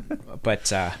said that.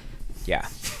 But, yeah.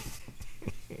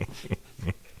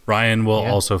 Ryan will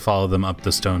Yeah. also follow them up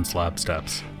the stone slab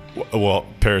steps. Well,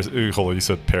 Paris. Hold on, you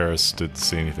said Paris didn't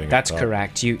see anything. That's up top.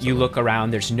 correct. You look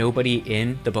around, there's nobody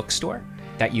in the bookstore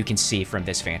that you can see from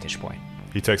this vantage point.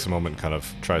 He takes a moment and kind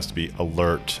of tries to be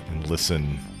alert and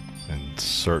listen and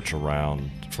search around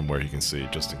from where he can see,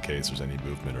 just in case there's any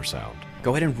movement or sound.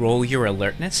 Go ahead and roll your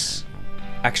alertness.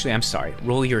 Actually, I'm sorry.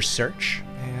 Roll your search.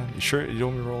 Man, you sure you don't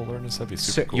want me to roll alertness? That'd be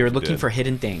super cool. You're if you looking did. for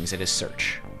hidden things. It is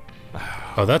search.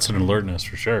 Oh, that's an alertness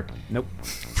for sure. Nope.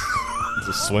 Is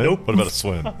it swim? What about a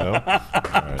swim? No. All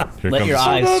right, here Let comes your the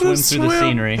eyes Not a swim through the swim.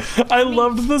 scenery. I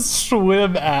loved the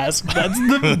swim ask. That's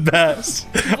the best.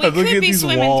 I'm looking could at be these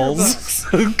swimming through walls.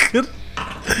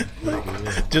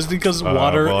 Just because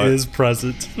water well, is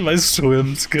present, my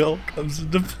swim skill comes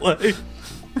into play.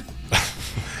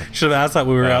 Should have asked that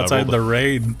when we were outside in rolled the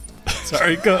rain.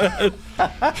 Sorry, go ahead.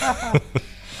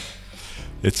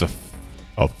 It's a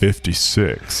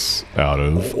 56 out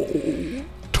of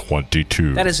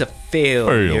 22. That is a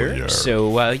failure. Failure.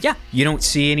 So, yeah, you don't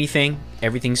see anything.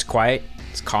 Everything's quiet.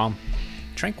 It's calm.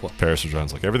 tranquil. Paris is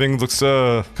around like, everything looks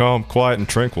calm, quiet, and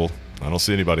tranquil. I don't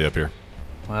see anybody up here.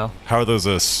 Well, How are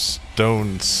those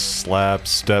stone slab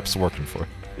steps working for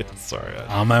you? Sorry.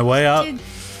 On my way up.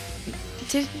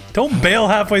 Did Don't bail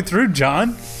halfway through,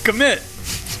 John. Commit.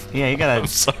 yeah, you gotta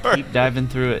sorry. keep diving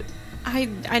through it.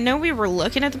 I know we were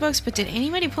looking at the books, but did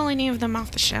anybody pull any of them off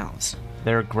the shelves?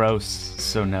 They're gross,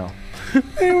 so no.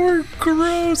 They were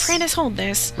gross. Prentice, hold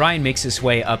this. Ryan makes his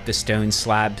way up the stone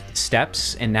slab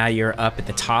steps, and now you're up at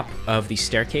the top of the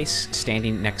staircase,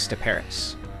 standing next to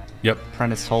Paris. Yep.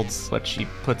 Prentice holds what she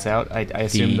puts out. I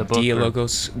assume the book. or-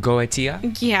 Dialogos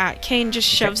Goetia. Yeah, Kane just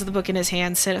shoves the book in his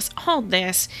hand, says, hold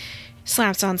this,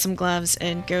 slaps on some gloves,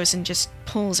 and goes and just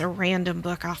pulls a random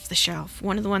book off the shelf.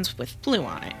 One of the ones with blue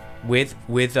on it. With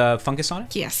fungus on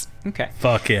it? Yes. Okay.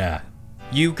 Fuck yeah.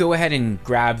 You go ahead and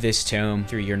grab this tome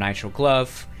through your nitrile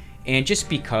glove, and just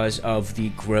because of the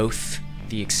growth,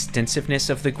 the extensiveness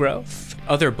of the growth,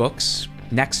 other books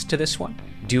next to this one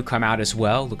do come out as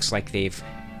well. Looks like they've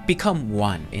become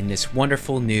one in this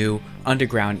wonderful new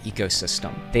underground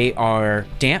ecosystem. They are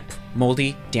damp,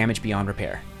 moldy, damaged beyond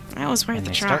repair. That was worth And a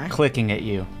they try. start clicking at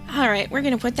you. All right, we're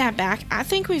going to put that back. I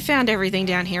think we found everything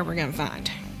down here we're going to find.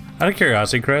 Out of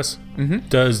curiosity, Chris,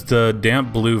 does the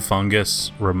damp blue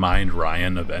fungus remind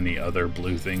Ryan of any other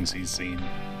blue things he's seen?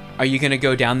 Are you gonna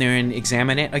go down there and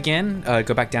examine it again?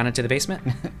 Go back down into the basement?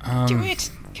 Do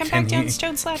it. Come back down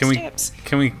stone slab can we, steps.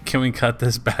 Can we cut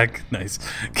this back? Nice.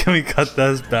 Can we cut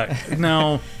this back?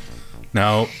 No.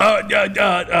 No.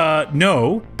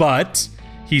 No, but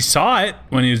he saw it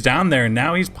when he was down there, and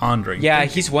now he's pondering. Yeah,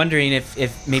 he's wondering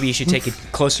if maybe you should take a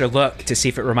closer look to see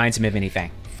if it reminds him of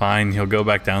anything. Fine, he'll go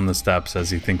back down the steps as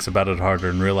he thinks about it harder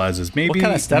and realizes maybe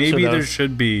kind of steps are maybe there those?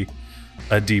 should be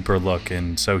a deeper look.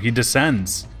 And so he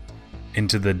descends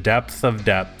into the depth of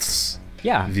depths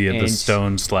Yeah. via the and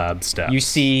stone slab steps. You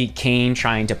see Kane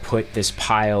trying to put this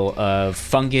pile of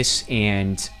fungus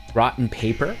and rotten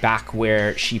paper back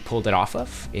where she pulled it off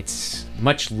of. It's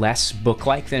much less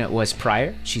book-like than it was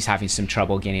prior. She's having some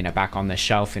trouble getting it back on the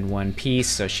shelf in one piece,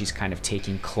 so she's kind of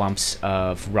taking clumps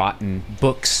of rotten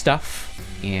book stuff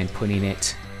and putting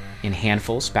it in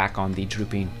handfuls back on the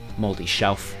drooping, moldy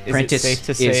shelf. Is it Prentice safe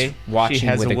to is say watching she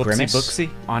has with a a grimace whoopsie-booksy?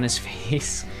 on his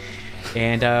face.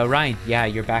 And Ryan, yeah,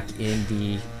 you're back in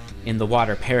the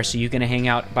water. Paris, are you gonna hang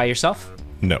out by yourself?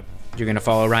 No. You're gonna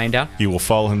follow Ryan down? You will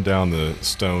follow him down the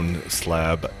stone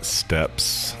slab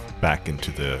steps back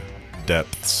into the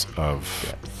depths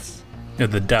of Yeah,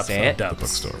 the depth Say of it. the depths.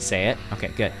 bookstore. Say it. Okay,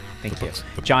 good. Thank you. books-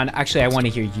 John, actually, I want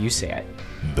to hear you say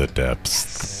it. The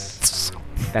depths.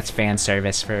 That's fan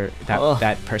service for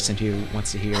that person who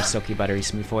wants to hear your silky, buttery,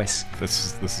 smooth voice.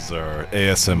 This is our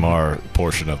ASMR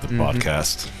portion of the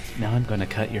podcast. Now I'm gonna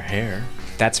cut your hair.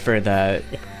 That's for the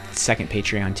second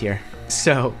Patreon tier.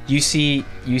 So you see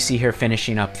her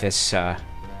finishing up this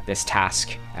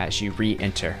task as you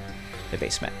re-enter the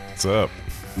basement. What's up?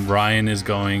 Ryan is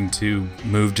going to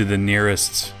move to the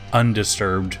nearest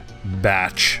undisturbed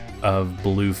batch of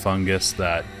blue fungus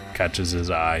that catches his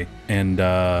eye and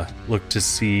look to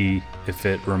see if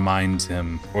it reminds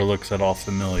him or looks at all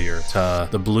familiar to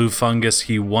the blue fungus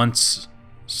he once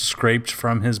scraped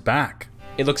from his back.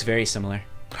 It looks very similar,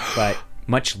 but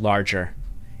much larger.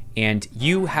 And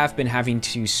you have been having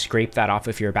to scrape that off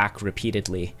of your back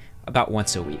repeatedly, about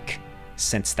once a week,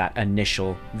 since that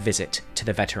initial visit to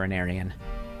the veterinarian.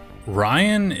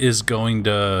 Ryan is going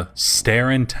to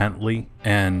stare intently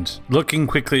and looking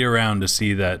quickly around to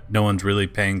see that no one's really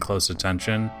paying close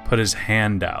attention, put his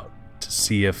hand out to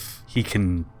see if he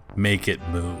can make it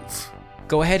move.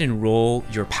 Go ahead and roll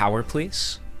your power,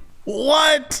 please.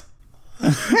 What?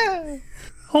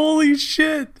 Holy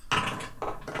shit.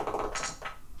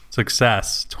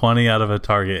 Success. 20 out of a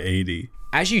target 80.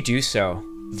 As you do so,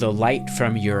 the light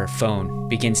from your phone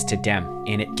begins to dim,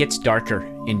 and it gets darker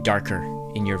and darker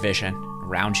in your vision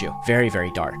around you. Very,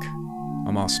 very dark.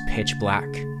 Almost pitch black.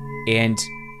 And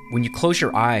when you close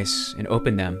your eyes and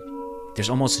open them, there's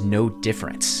almost no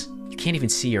difference. You can't even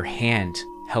see your hand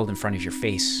held in front of your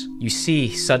face. You see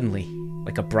suddenly,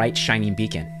 like a bright shining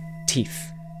beacon,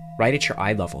 teeth right at your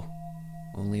eye level.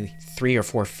 Only 3 or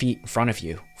 4 feet in front of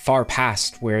you, far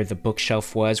past where the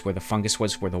bookshelf was, where the fungus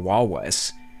was, where the wall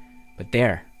was. But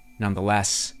there,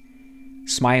 nonetheless,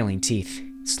 smiling teeth.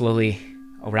 Slowly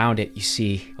around it, you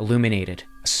see illuminated,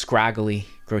 a scraggly,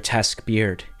 grotesque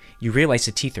beard. You realize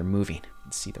the teeth are moving.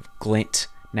 You see the glint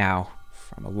now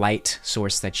from a light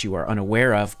source that you are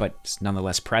unaware of, but is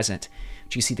nonetheless present.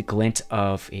 But you see the glint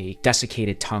of a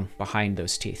desiccated tongue behind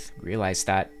those teeth. You realize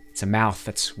that it's a mouth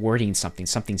that's wording something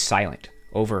silent,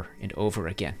 over and over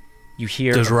again. You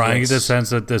hear Does a Ryan voice. get the sense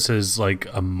that this is like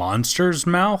a monster's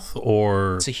mouth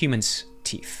or It's a human's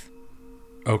teeth.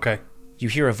 Okay. You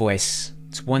hear a voice.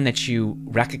 It's one that you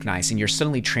recognize, and you're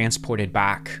suddenly transported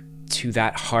back to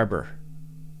that harbor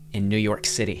in New York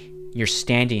City. You're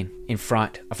standing in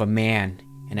front of a man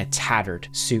in a tattered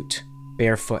suit,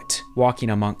 barefoot, walking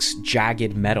amongst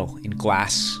jagged metal and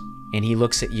glass. And he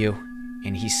looks at you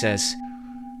and he says,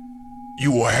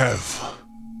 You will have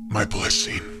my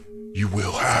blessing. You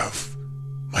will have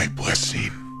my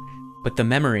blessing. but the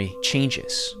memory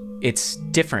changes. It's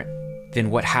different than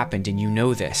what happened, and you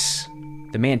know this.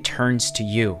 The man turns to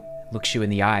you, looks you in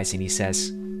the eyes, and he says,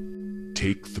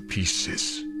 Take the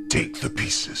pieces. Take the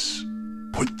pieces.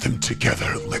 Put them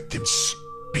together. Let them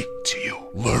speak to you.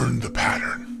 Learn the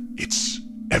pattern. It's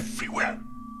everywhere.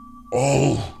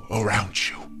 All around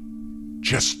you.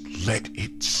 Just let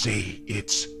it say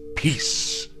its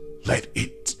piece. Let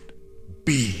it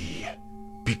be.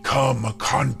 Become a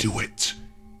conduit.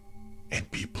 And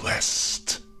be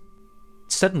blessed.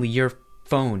 Suddenly your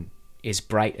phone is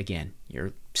bright again.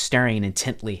 You're staring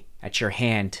intently at your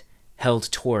hand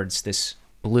held towards this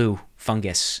blue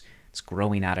fungus. It's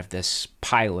growing out of this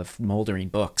pile of moldering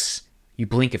books. You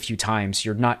blink a few times.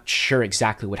 You're not sure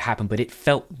exactly what happened, but it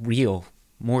felt real,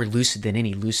 more lucid than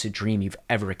any lucid dream you've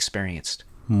ever experienced.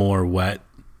 More wet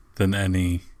than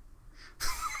any.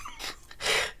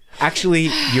 Actually,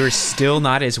 you're still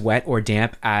not as wet or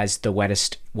damp as the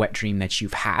wettest wet dream that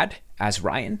you've had as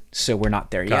Ryan, so we're not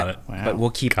there Got yet. it. Wow. But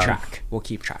we'll keep Got it. track. We'll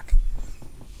keep track.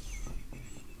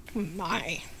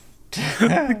 My.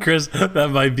 Chris,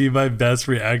 that might be my best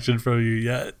reaction from you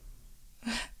yet.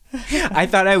 I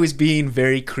thought I was being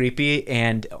very creepy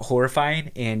and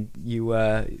horrifying, and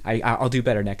I'll do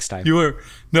better next time. You were.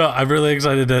 No, I'm really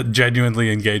excited to genuinely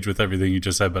engage with everything you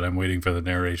just said, but I'm waiting for the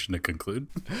narration to conclude.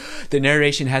 The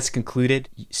narration has concluded.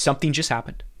 Something just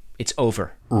happened. It's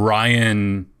over.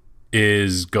 Ryan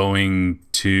is going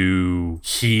to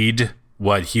heed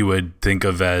what he would think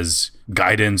of as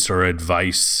guidance or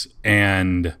advice,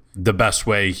 and the best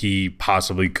way he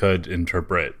possibly could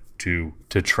interpret to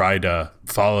try to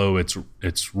follow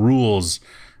its rules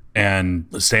and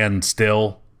stand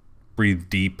still, breathe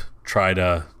deep, try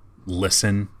to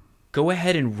listen. Go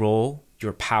ahead and roll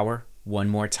your power one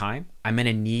more time. I'm going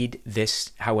to need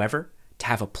this, however, to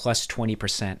have a plus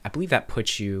 20%. I believe that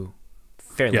puts you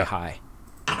fairly Yeah. high.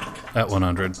 At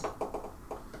 100.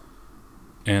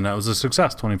 And that was a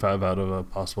success, 25 out of a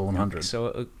possible 100.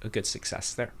 So a good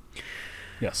success there.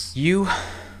 Yes. You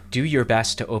do your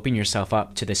best to open yourself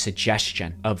up to the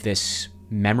suggestion of this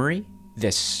memory,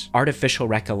 this artificial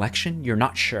recollection. You're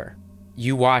not sure.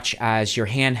 You watch as your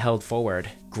hand held forward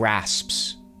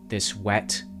grasps this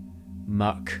wet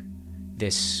muck,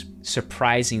 this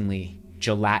surprisingly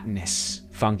gelatinous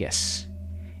fungus,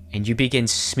 and you begin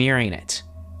smearing it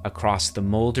across the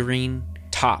moldering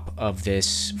top of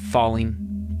this falling,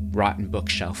 rotten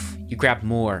bookshelf. You grab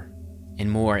more and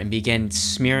more and begin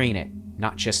smearing it,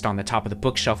 not just on the top of the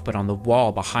bookshelf, but on the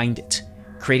wall behind it,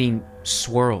 creating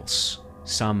swirls,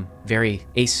 some very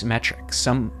asymmetric,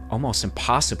 some almost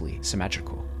impossibly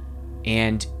symmetrical.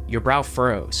 And your brow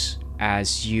furrows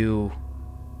as you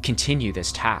continue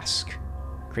this task,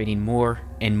 creating more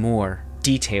and more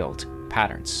detailed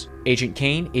patterns. Agent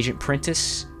Kane, Agent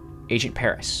Prentice, Agent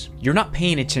Paris, you're not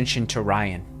paying attention to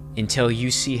Ryan until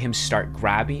you see him start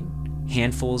grabbing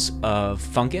handfuls of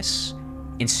fungus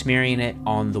and smearing it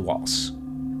on the walls.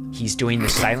 He's doing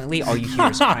this silently. All you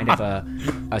hear is kind of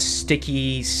a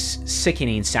sticky,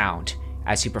 sickening sound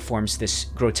as he performs this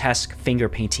grotesque finger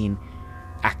painting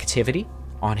activity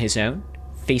on his own,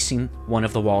 facing one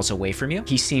of the walls away from you.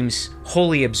 He seems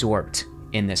wholly absorbed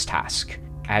in this task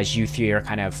as you three are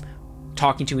kind of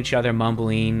talking to each other,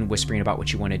 mumbling, whispering about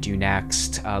what you want to do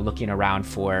next, looking around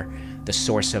for the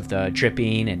source of the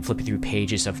dripping and flipping through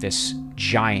pages of this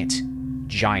giant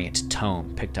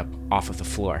tome picked up off of the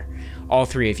floor. All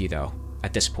three of you, though,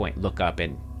 at this point, look up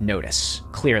and notice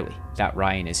clearly that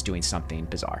Ryan is doing something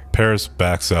bizarre. Paris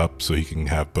backs up so he can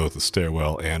have both the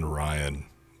stairwell and Ryan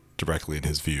directly in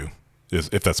his view, if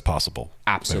that's possible.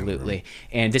 Absolutely.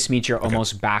 And this means you're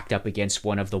almost backed up against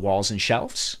one of the walls and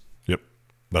shelves. Yep.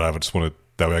 But I would just want to,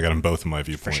 that way I got them both in my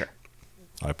viewpoint. For sure.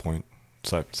 Eye point,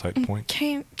 sight point.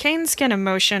 Kane's gonna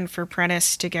motion for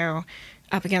Prentice to go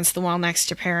up against the wall next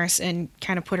to Paris and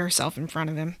kind of put herself in front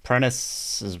of him.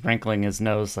 Prentice is wrinkling his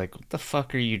nose like, what the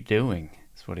fuck are you doing?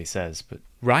 That's what he says. But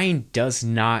Ryan does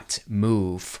not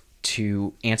move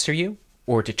to answer you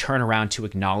or to turn around to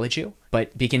acknowledge you,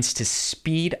 but begins to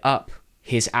speed up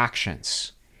his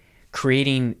actions,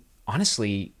 creating,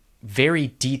 honestly,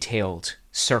 very detailed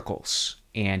circles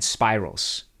and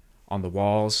spirals on the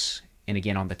walls and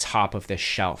again on the top of this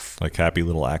shelf. Like happy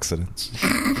little accidents.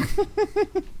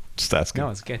 Just asking. No,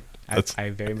 it's good. That's-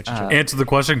 I very much enjoy it. Answer the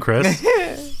question, Chris.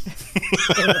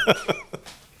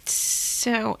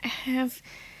 So, have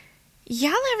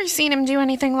y'all ever seen him do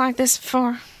anything like this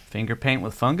before? Finger paint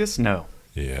with fungus? No.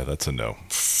 Yeah, that's a no.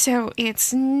 So,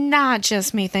 it's not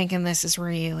just me thinking this is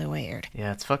really weird.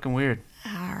 Yeah, it's fucking weird.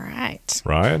 All right.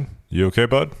 Ryan, you okay,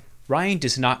 bud? Ryan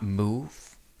does not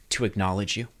move to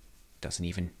acknowledge you. Doesn't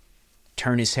even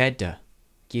turn his head to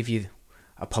give you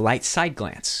a polite side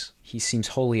glance. He seems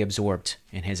wholly absorbed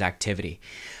in his activity.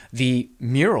 The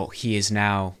mural he is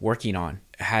now working on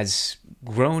has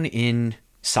grown in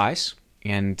size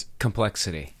and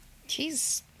complexity.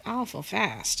 He's awful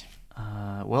fast.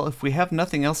 Well, if we have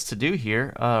nothing else to do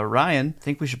here, Ryan, I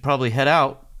think we should probably head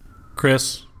out.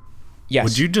 Chris, Yes.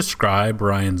 would you describe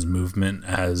Ryan's movement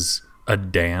as a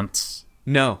dance?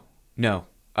 No.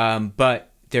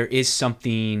 But there is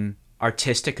something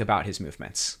artistic about his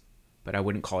movements. But I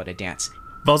wouldn't call it a dance.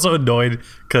 I'm also annoyed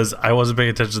because I wasn't paying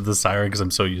attention to the siren because I'm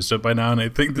so used to it by now, and I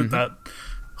think that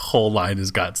whole line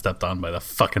has got stepped on by the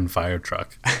fucking fire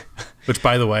truck. Which,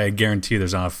 by the way, I guarantee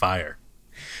there's not a fire.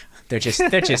 They're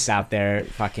just out there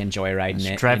fucking joyriding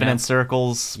it. Driving you know? in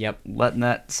circles. Yep. Letting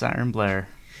that siren blare.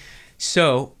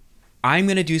 So I'm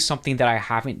gonna do something that I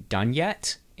haven't done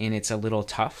yet, and it's a little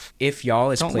tough. If y'all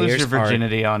as Don't players lose your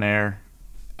virginity on air.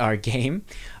 are game,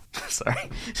 Sorry.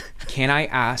 can I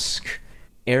ask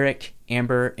Eric,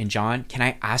 Amber, and John? Can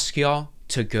I ask y'all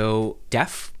to go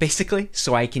deaf, basically,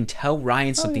 so I can tell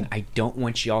Ryan something I don't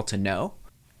want y'all to know,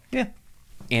 Yeah.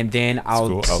 and then I'll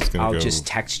cool. I was gonna I'll go- just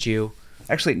text you.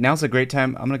 Actually, now's a great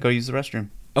time. I'm going to go use the restroom.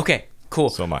 Okay, cool.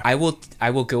 So am I. I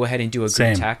will go ahead and do a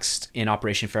Same. group text in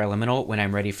Operation Fair Liminal when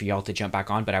I'm ready for y'all to jump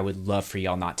back on, but I would love for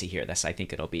y'all not to hear this. I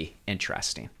think it'll be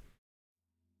interesting.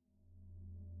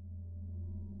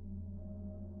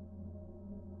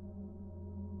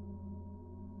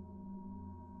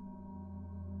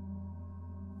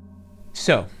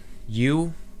 So,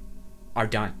 you are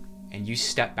done, and you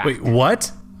step back. Wait,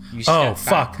 what? You step Oh, back.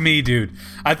 fuck me, dude.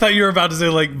 I thought you were about to say,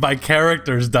 like, my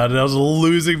character's done, and I was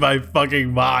losing my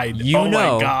fucking mind. You oh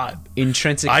know, my god.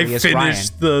 intrinsically I as Ryan,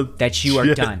 finished the that you are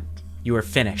shit. done. You are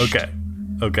finished. Okay.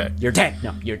 You're dead.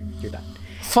 No, you're done.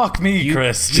 Fuck me, You-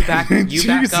 Chris. you back up.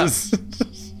 Jesus.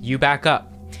 You back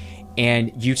up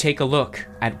and you take a look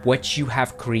at what you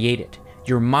have created.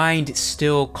 Your mind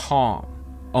still calm,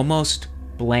 almost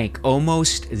blank,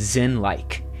 almost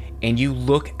zen-like. And you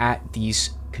look at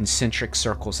these concentric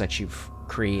circles that you've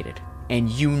created. And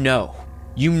you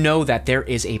know that there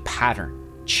is a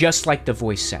pattern, just like the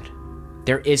voice said.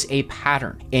 There is a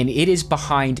pattern, and it is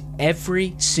behind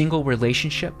every single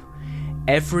relationship,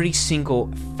 every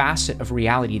single facet of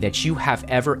reality that you have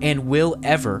ever and will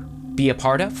ever be a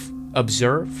part of,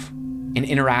 observe, and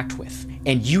interact with.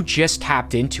 And you just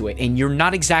tapped into it, and you're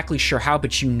not exactly sure how,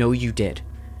 but you know you did.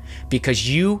 Because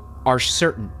you are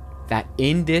certain that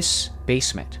in this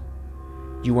basement,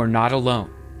 you are not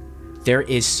alone. There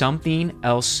is something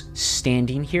else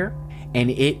standing here, and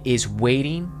it is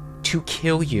waiting to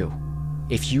kill you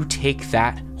if you take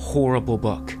that horrible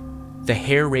book. The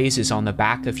hair raises on the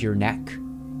back of your neck.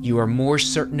 You are more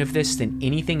certain of this than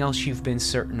anything else you've been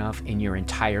certain of in your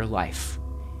entire life.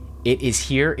 It is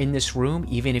here in this room,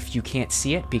 even if you can't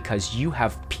see it, because you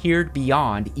have peered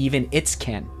beyond even its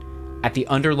ken at the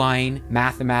underlying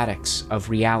mathematics of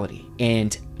reality.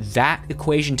 And that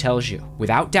equation tells you,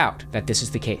 without doubt, that this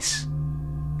is the case.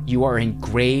 You are in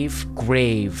grave,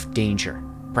 grave danger.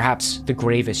 Perhaps the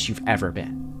gravest you've ever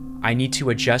been. I need to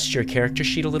adjust your character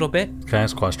sheet a little bit. Can I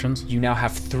ask questions? You now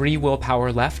have 3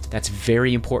 willpower left. That's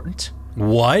very important.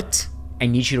 What? I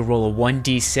need you to roll a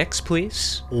 1d6,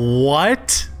 please.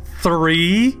 What?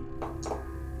 3?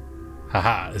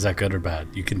 Haha, is that good or bad?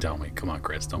 You can tell me. Come on,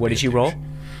 Chris. Don't What be did a you roll?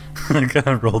 douche.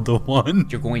 I rolled the 1.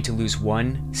 You're going to lose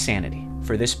 1 sanity.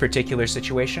 For this particular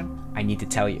situation, I need to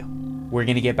tell you. We're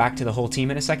going to get back to the whole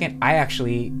team in a second. I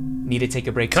actually need to take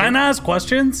a break. Can too. I ask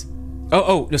questions?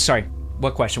 Oh, no, sorry.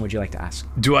 What question would you like to ask?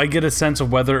 Do I get a sense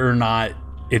of whether or not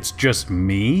it's just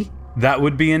me that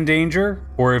would be in danger?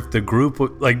 Or if the group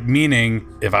would, like, meaning,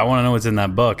 if I want to know what's in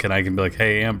that book and I can be like,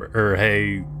 hey, Amber, or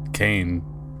hey, Kane,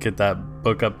 get that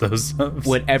book up those.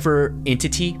 Whatever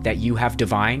entity that you have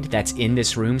divined that's in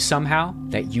this room somehow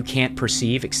that you can't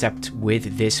perceive except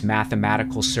with this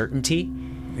mathematical certainty,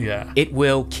 Yeah. it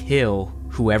will kill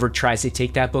whoever tries to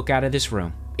take that book out of this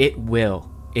room. It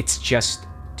will. It's just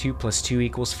 2 + 2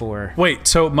 = 4. Wait,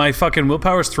 so my fucking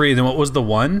willpower's 3, then what was the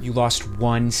 1? You lost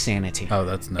 1 sanity. Oh,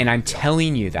 that's nice. And I'm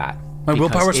telling you that. My because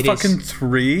willpower's it fucking is-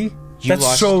 3?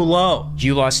 That's so low.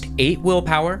 You lost 8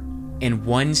 willpower and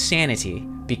 1 sanity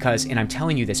because, and I'm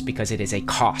telling you this because it is a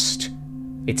cost.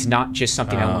 It's not just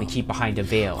something I want to keep behind a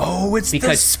veil. Oh, it's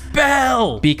the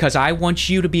spell! Because I want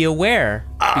you to be aware,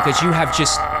 because you have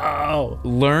just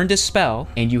learned a spell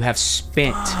and you have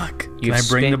spent. Can I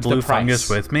bring the blue fungus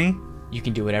with me? You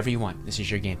can do whatever you want. This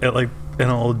is your game. Like in an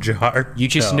old jar. You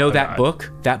just know that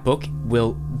book. That book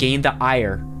will gain the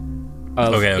ire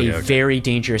of a very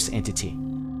dangerous entity.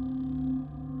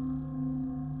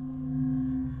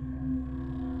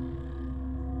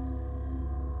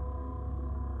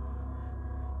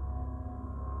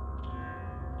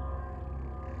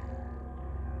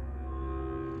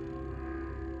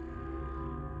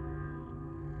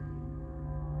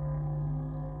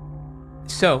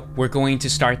 So we're going to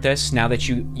start this now that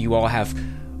you all have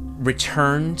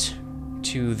returned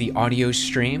to the audio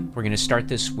stream. We're going to start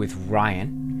this with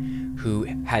Ryan, who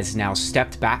has now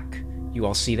stepped back. You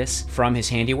all see this from his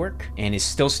handiwork and is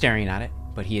still staring at it,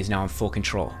 but he is now in full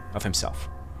control of himself.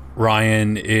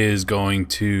 Ryan is going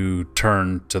to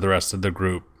turn to the rest of the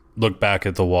group, look back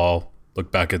at the wall,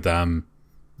 look back at them,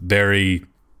 very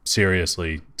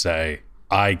seriously say,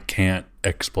 I can't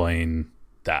explain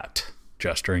that,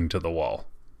 gesturing to the wall.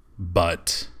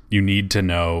 But you need to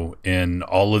know, in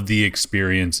all of the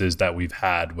experiences that we've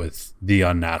had with the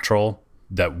unnatural,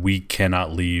 that we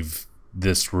cannot leave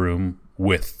this room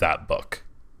with that book.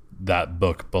 That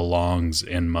book belongs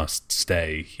and must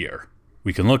stay here.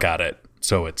 We can look at it,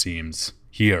 so it seems,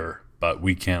 here, but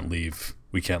we can't leave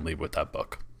with that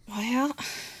book. Well,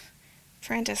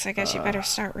 Prentice, I guess you better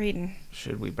start reading.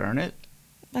 Should we burn it?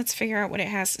 Let's figure out what it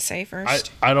has to say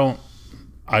first.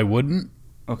 I wouldn't.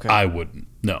 Okay. I wouldn't.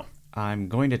 No. I'm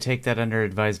going to take that under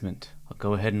advisement. I'll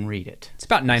go ahead and read it. It's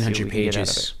about 900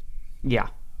 pages. Yeah.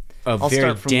 Of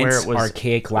very dense,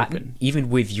 archaic Latin. Even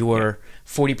with your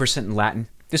 40% in Latin,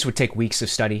 this would take weeks of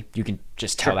study. You can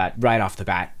just tell that right off the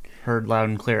bat. Heard loud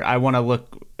and clear. I want to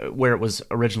look where it was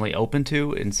originally open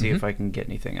to and see if I can get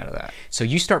anything out of that. So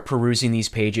you start perusing these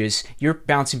pages. You're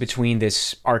bouncing between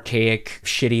this archaic,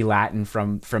 shitty Latin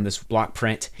from this block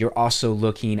print. You're also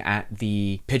looking at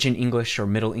the Pidgin English or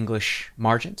Middle English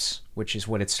margins, which is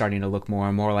what it's starting to look more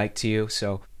and more like to you.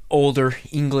 So older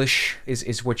English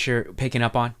is what you're picking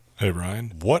up on. Hey,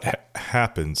 Ryan, what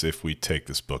happens if we take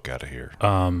this book out of here?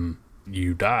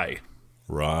 You die.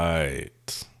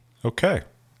 Right. Okay.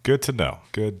 Good to know.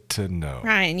 Good to know.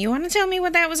 Ryan, you want to tell me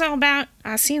what that was all about?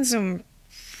 I've seen some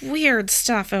weird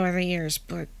stuff over the years,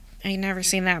 but I ain't never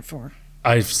seen that before.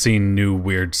 I've seen new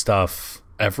weird stuff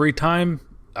every time.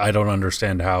 I don't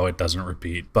understand how it doesn't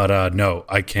repeat. But no,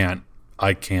 I can't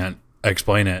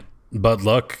explain it. But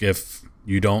look, if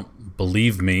you don't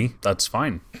believe me, that's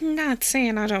fine. I'm not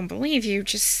saying I don't believe you,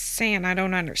 just saying I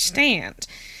don't understand.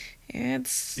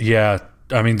 Yeah,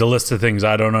 I mean, the list of things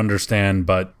I don't understand,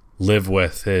 but live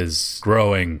with is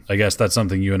growing. I guess that's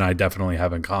something you and I definitely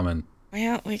have in common.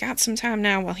 Well, we got some time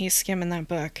now while he's skimming that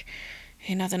book.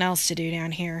 Ain't nothing else to do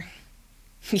down here.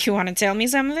 You want to tell me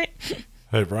some of it?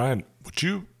 Hey, Ryan, would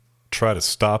you try to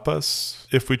stop us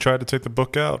if we try to take the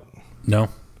book out? No.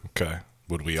 Okay.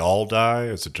 Would we all die,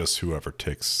 or is it just whoever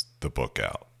takes the book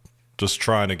out? Just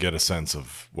trying to get a sense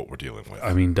of what we're dealing with.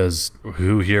 I mean,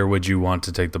 who here would you want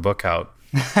to take the book out?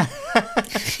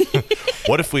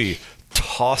 What if we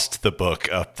tossed the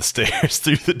book up the stairs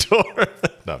through the door?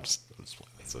 No, I'm just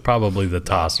probably the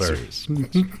tosser.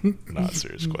 Not a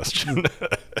serious question.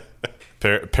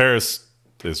 Paris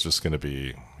is just going to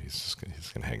be, he's going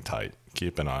to hang tight.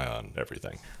 Keep an eye on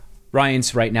everything.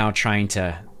 Ryan's right now trying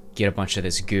to get a bunch of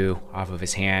this goo off of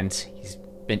his hand. He's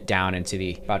bent down into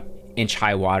the about inch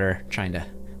high water, trying to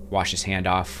wash his hand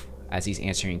off as he's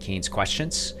answering Kane's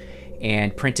questions.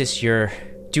 And Prentice, you're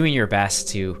doing your best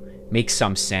to make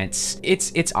some sense.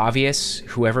 It's obvious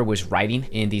whoever was writing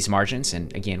in these margins,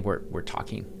 and again, we're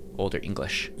talking older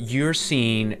English. You're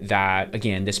seeing that,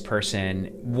 again, this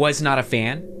person was not a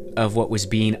fan of what was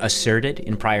being asserted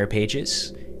in prior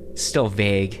pages. Still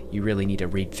vague. You really need to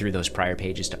read through those prior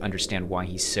pages to understand why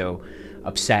he's so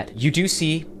upset. You do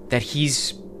see that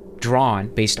he's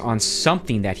drawn, based on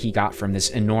something that he got from this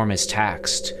enormous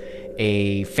text,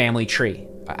 a family tree,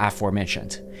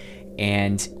 aforementioned.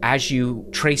 And as you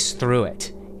trace through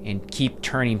it and keep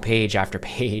turning page after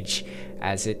page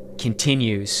as it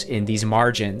continues in these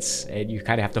margins, and you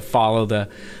kind of have to follow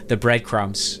the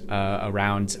breadcrumbs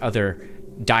around other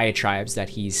diatribes that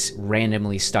he's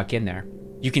randomly stuck in there,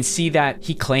 you can see that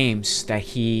he claims that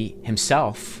he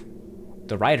himself,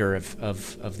 the writer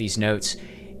of these notes,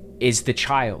 is the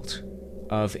child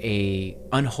of a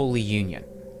unholy union,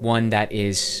 one that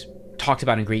is talked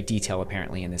about in great detail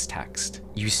apparently in this text.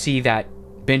 You see that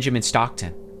Benjamin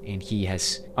Stockton, and he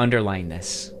has underlined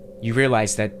this. You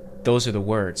realize that those are the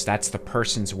words, that's the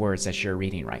person's words that you're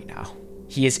reading right now.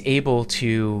 he is able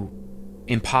to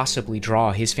impossibly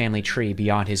draw his family tree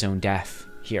beyond his own death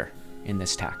here in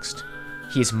this text.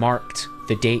 He has marked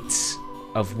the dates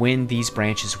of when these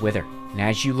branches wither. And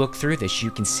as you look through this,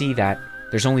 you can see that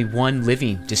there's only one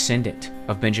living descendant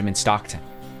of Benjamin Stockton.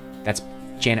 That's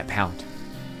Janet Pound.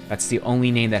 That's the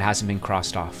only name that hasn't been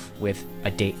crossed off with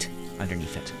a date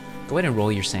underneath it. Go ahead and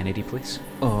roll your sanity, please.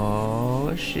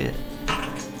 Oh, shit.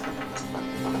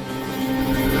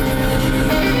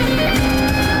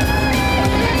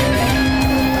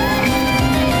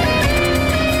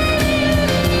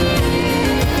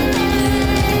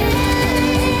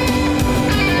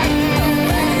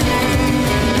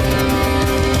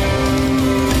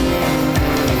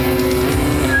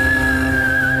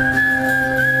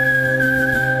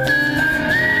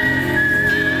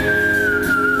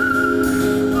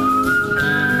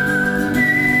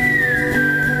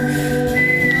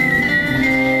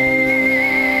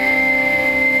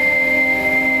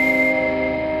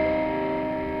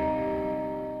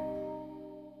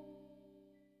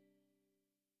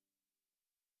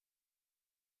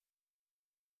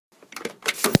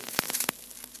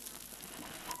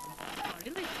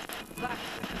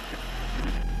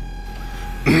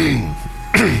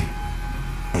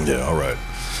 Yeah, all right.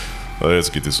 Let's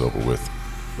get this over with.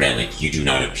 Relic, you do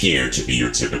not appear to be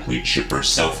your typically chipper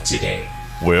self today.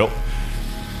 Well,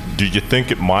 do you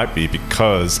think it might be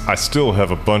because I still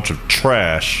have a bunch of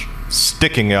trash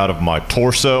sticking out of my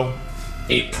torso?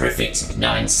 A perfect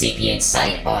non-sapient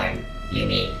sidearm, you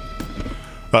mean?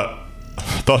 I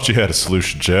thought you had a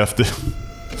solution, Jeff. This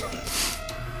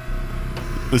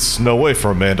is no way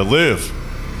for a man to live.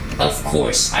 Of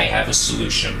course I have a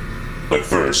solution. But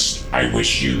first, I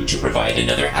wish you to provide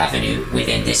another avenue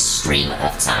within this stream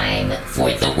of time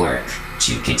for the work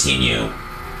to continue.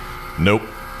 Nope.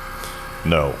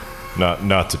 No.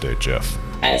 Not today, Jeff.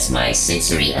 As my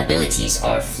sensory abilities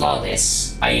are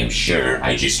flawless, I am sure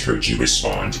I just heard you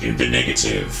respond in the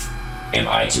negative. Am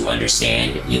I to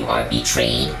understand you are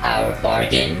betraying our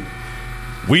bargain?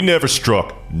 We never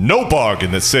struck no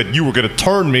bargain that said you were gonna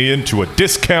turn me into a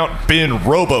discount bin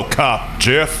RoboCop,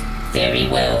 Jeff. Very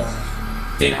well.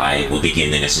 Then I will begin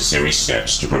the necessary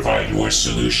steps to provide your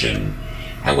solution.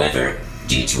 However,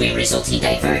 due to a resulting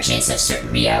divergence of certain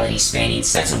reality-spanning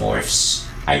centimorphs,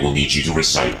 I will need you to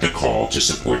recite the call to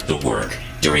support the work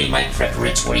during my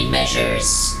preparatory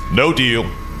measures. No deal.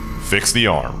 Fix the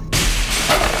arm.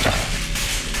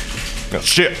 Oh,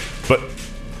 shit, but...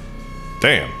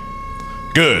 Damn.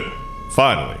 Good.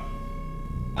 Finally.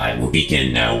 I will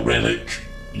begin now, Relic.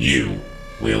 You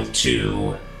will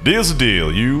too. Deal's a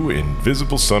deal, you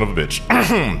invisible son of a bitch.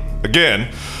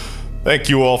 Again, thank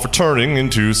you all for turning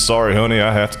into Sorry Honey,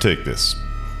 I Have to Take This.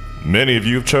 Many of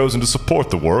you have chosen to support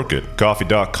the work at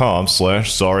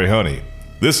coffee.com/sorryhoney.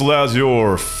 This allows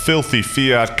your filthy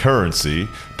fiat currency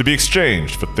to be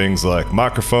exchanged for things like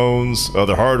microphones,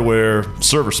 other hardware,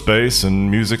 server space,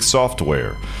 and music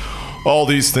software. All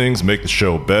these things make the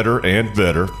show better and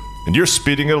better, and you're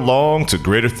speeding it along to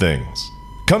greater things.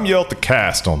 Come yell at the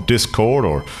cast on Discord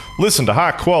or listen to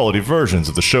high-quality versions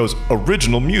of the show's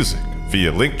original music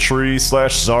via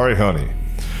Linktree/SorryHoney.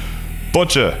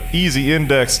 Bunch of easy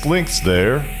indexed links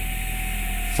there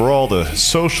for all the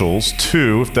socials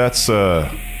too, if that's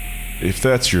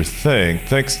your thing.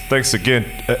 Thanks again.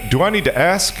 Do I need to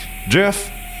ask, Jeff?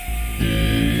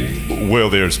 Well,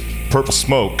 there's purple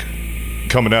smoke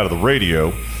coming out of the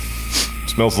radio.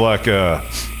 Smells like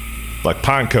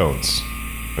pine cones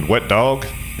and wet dog.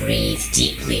 Breathe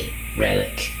deeply,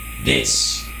 Relic.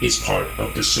 This is part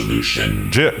of the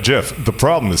solution. Jeff, the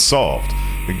problem is solved.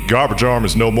 The garbage arm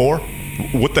is no more.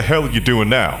 What the hell are you doing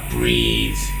now?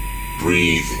 Breathe.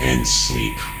 Breathe and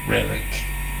sleep, Relic.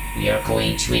 We are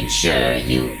going to ensure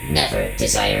you never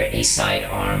desire a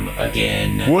sidearm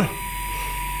again. What?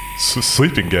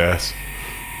 Sleeping gas?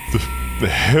 The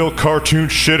hell cartoon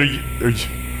shit are you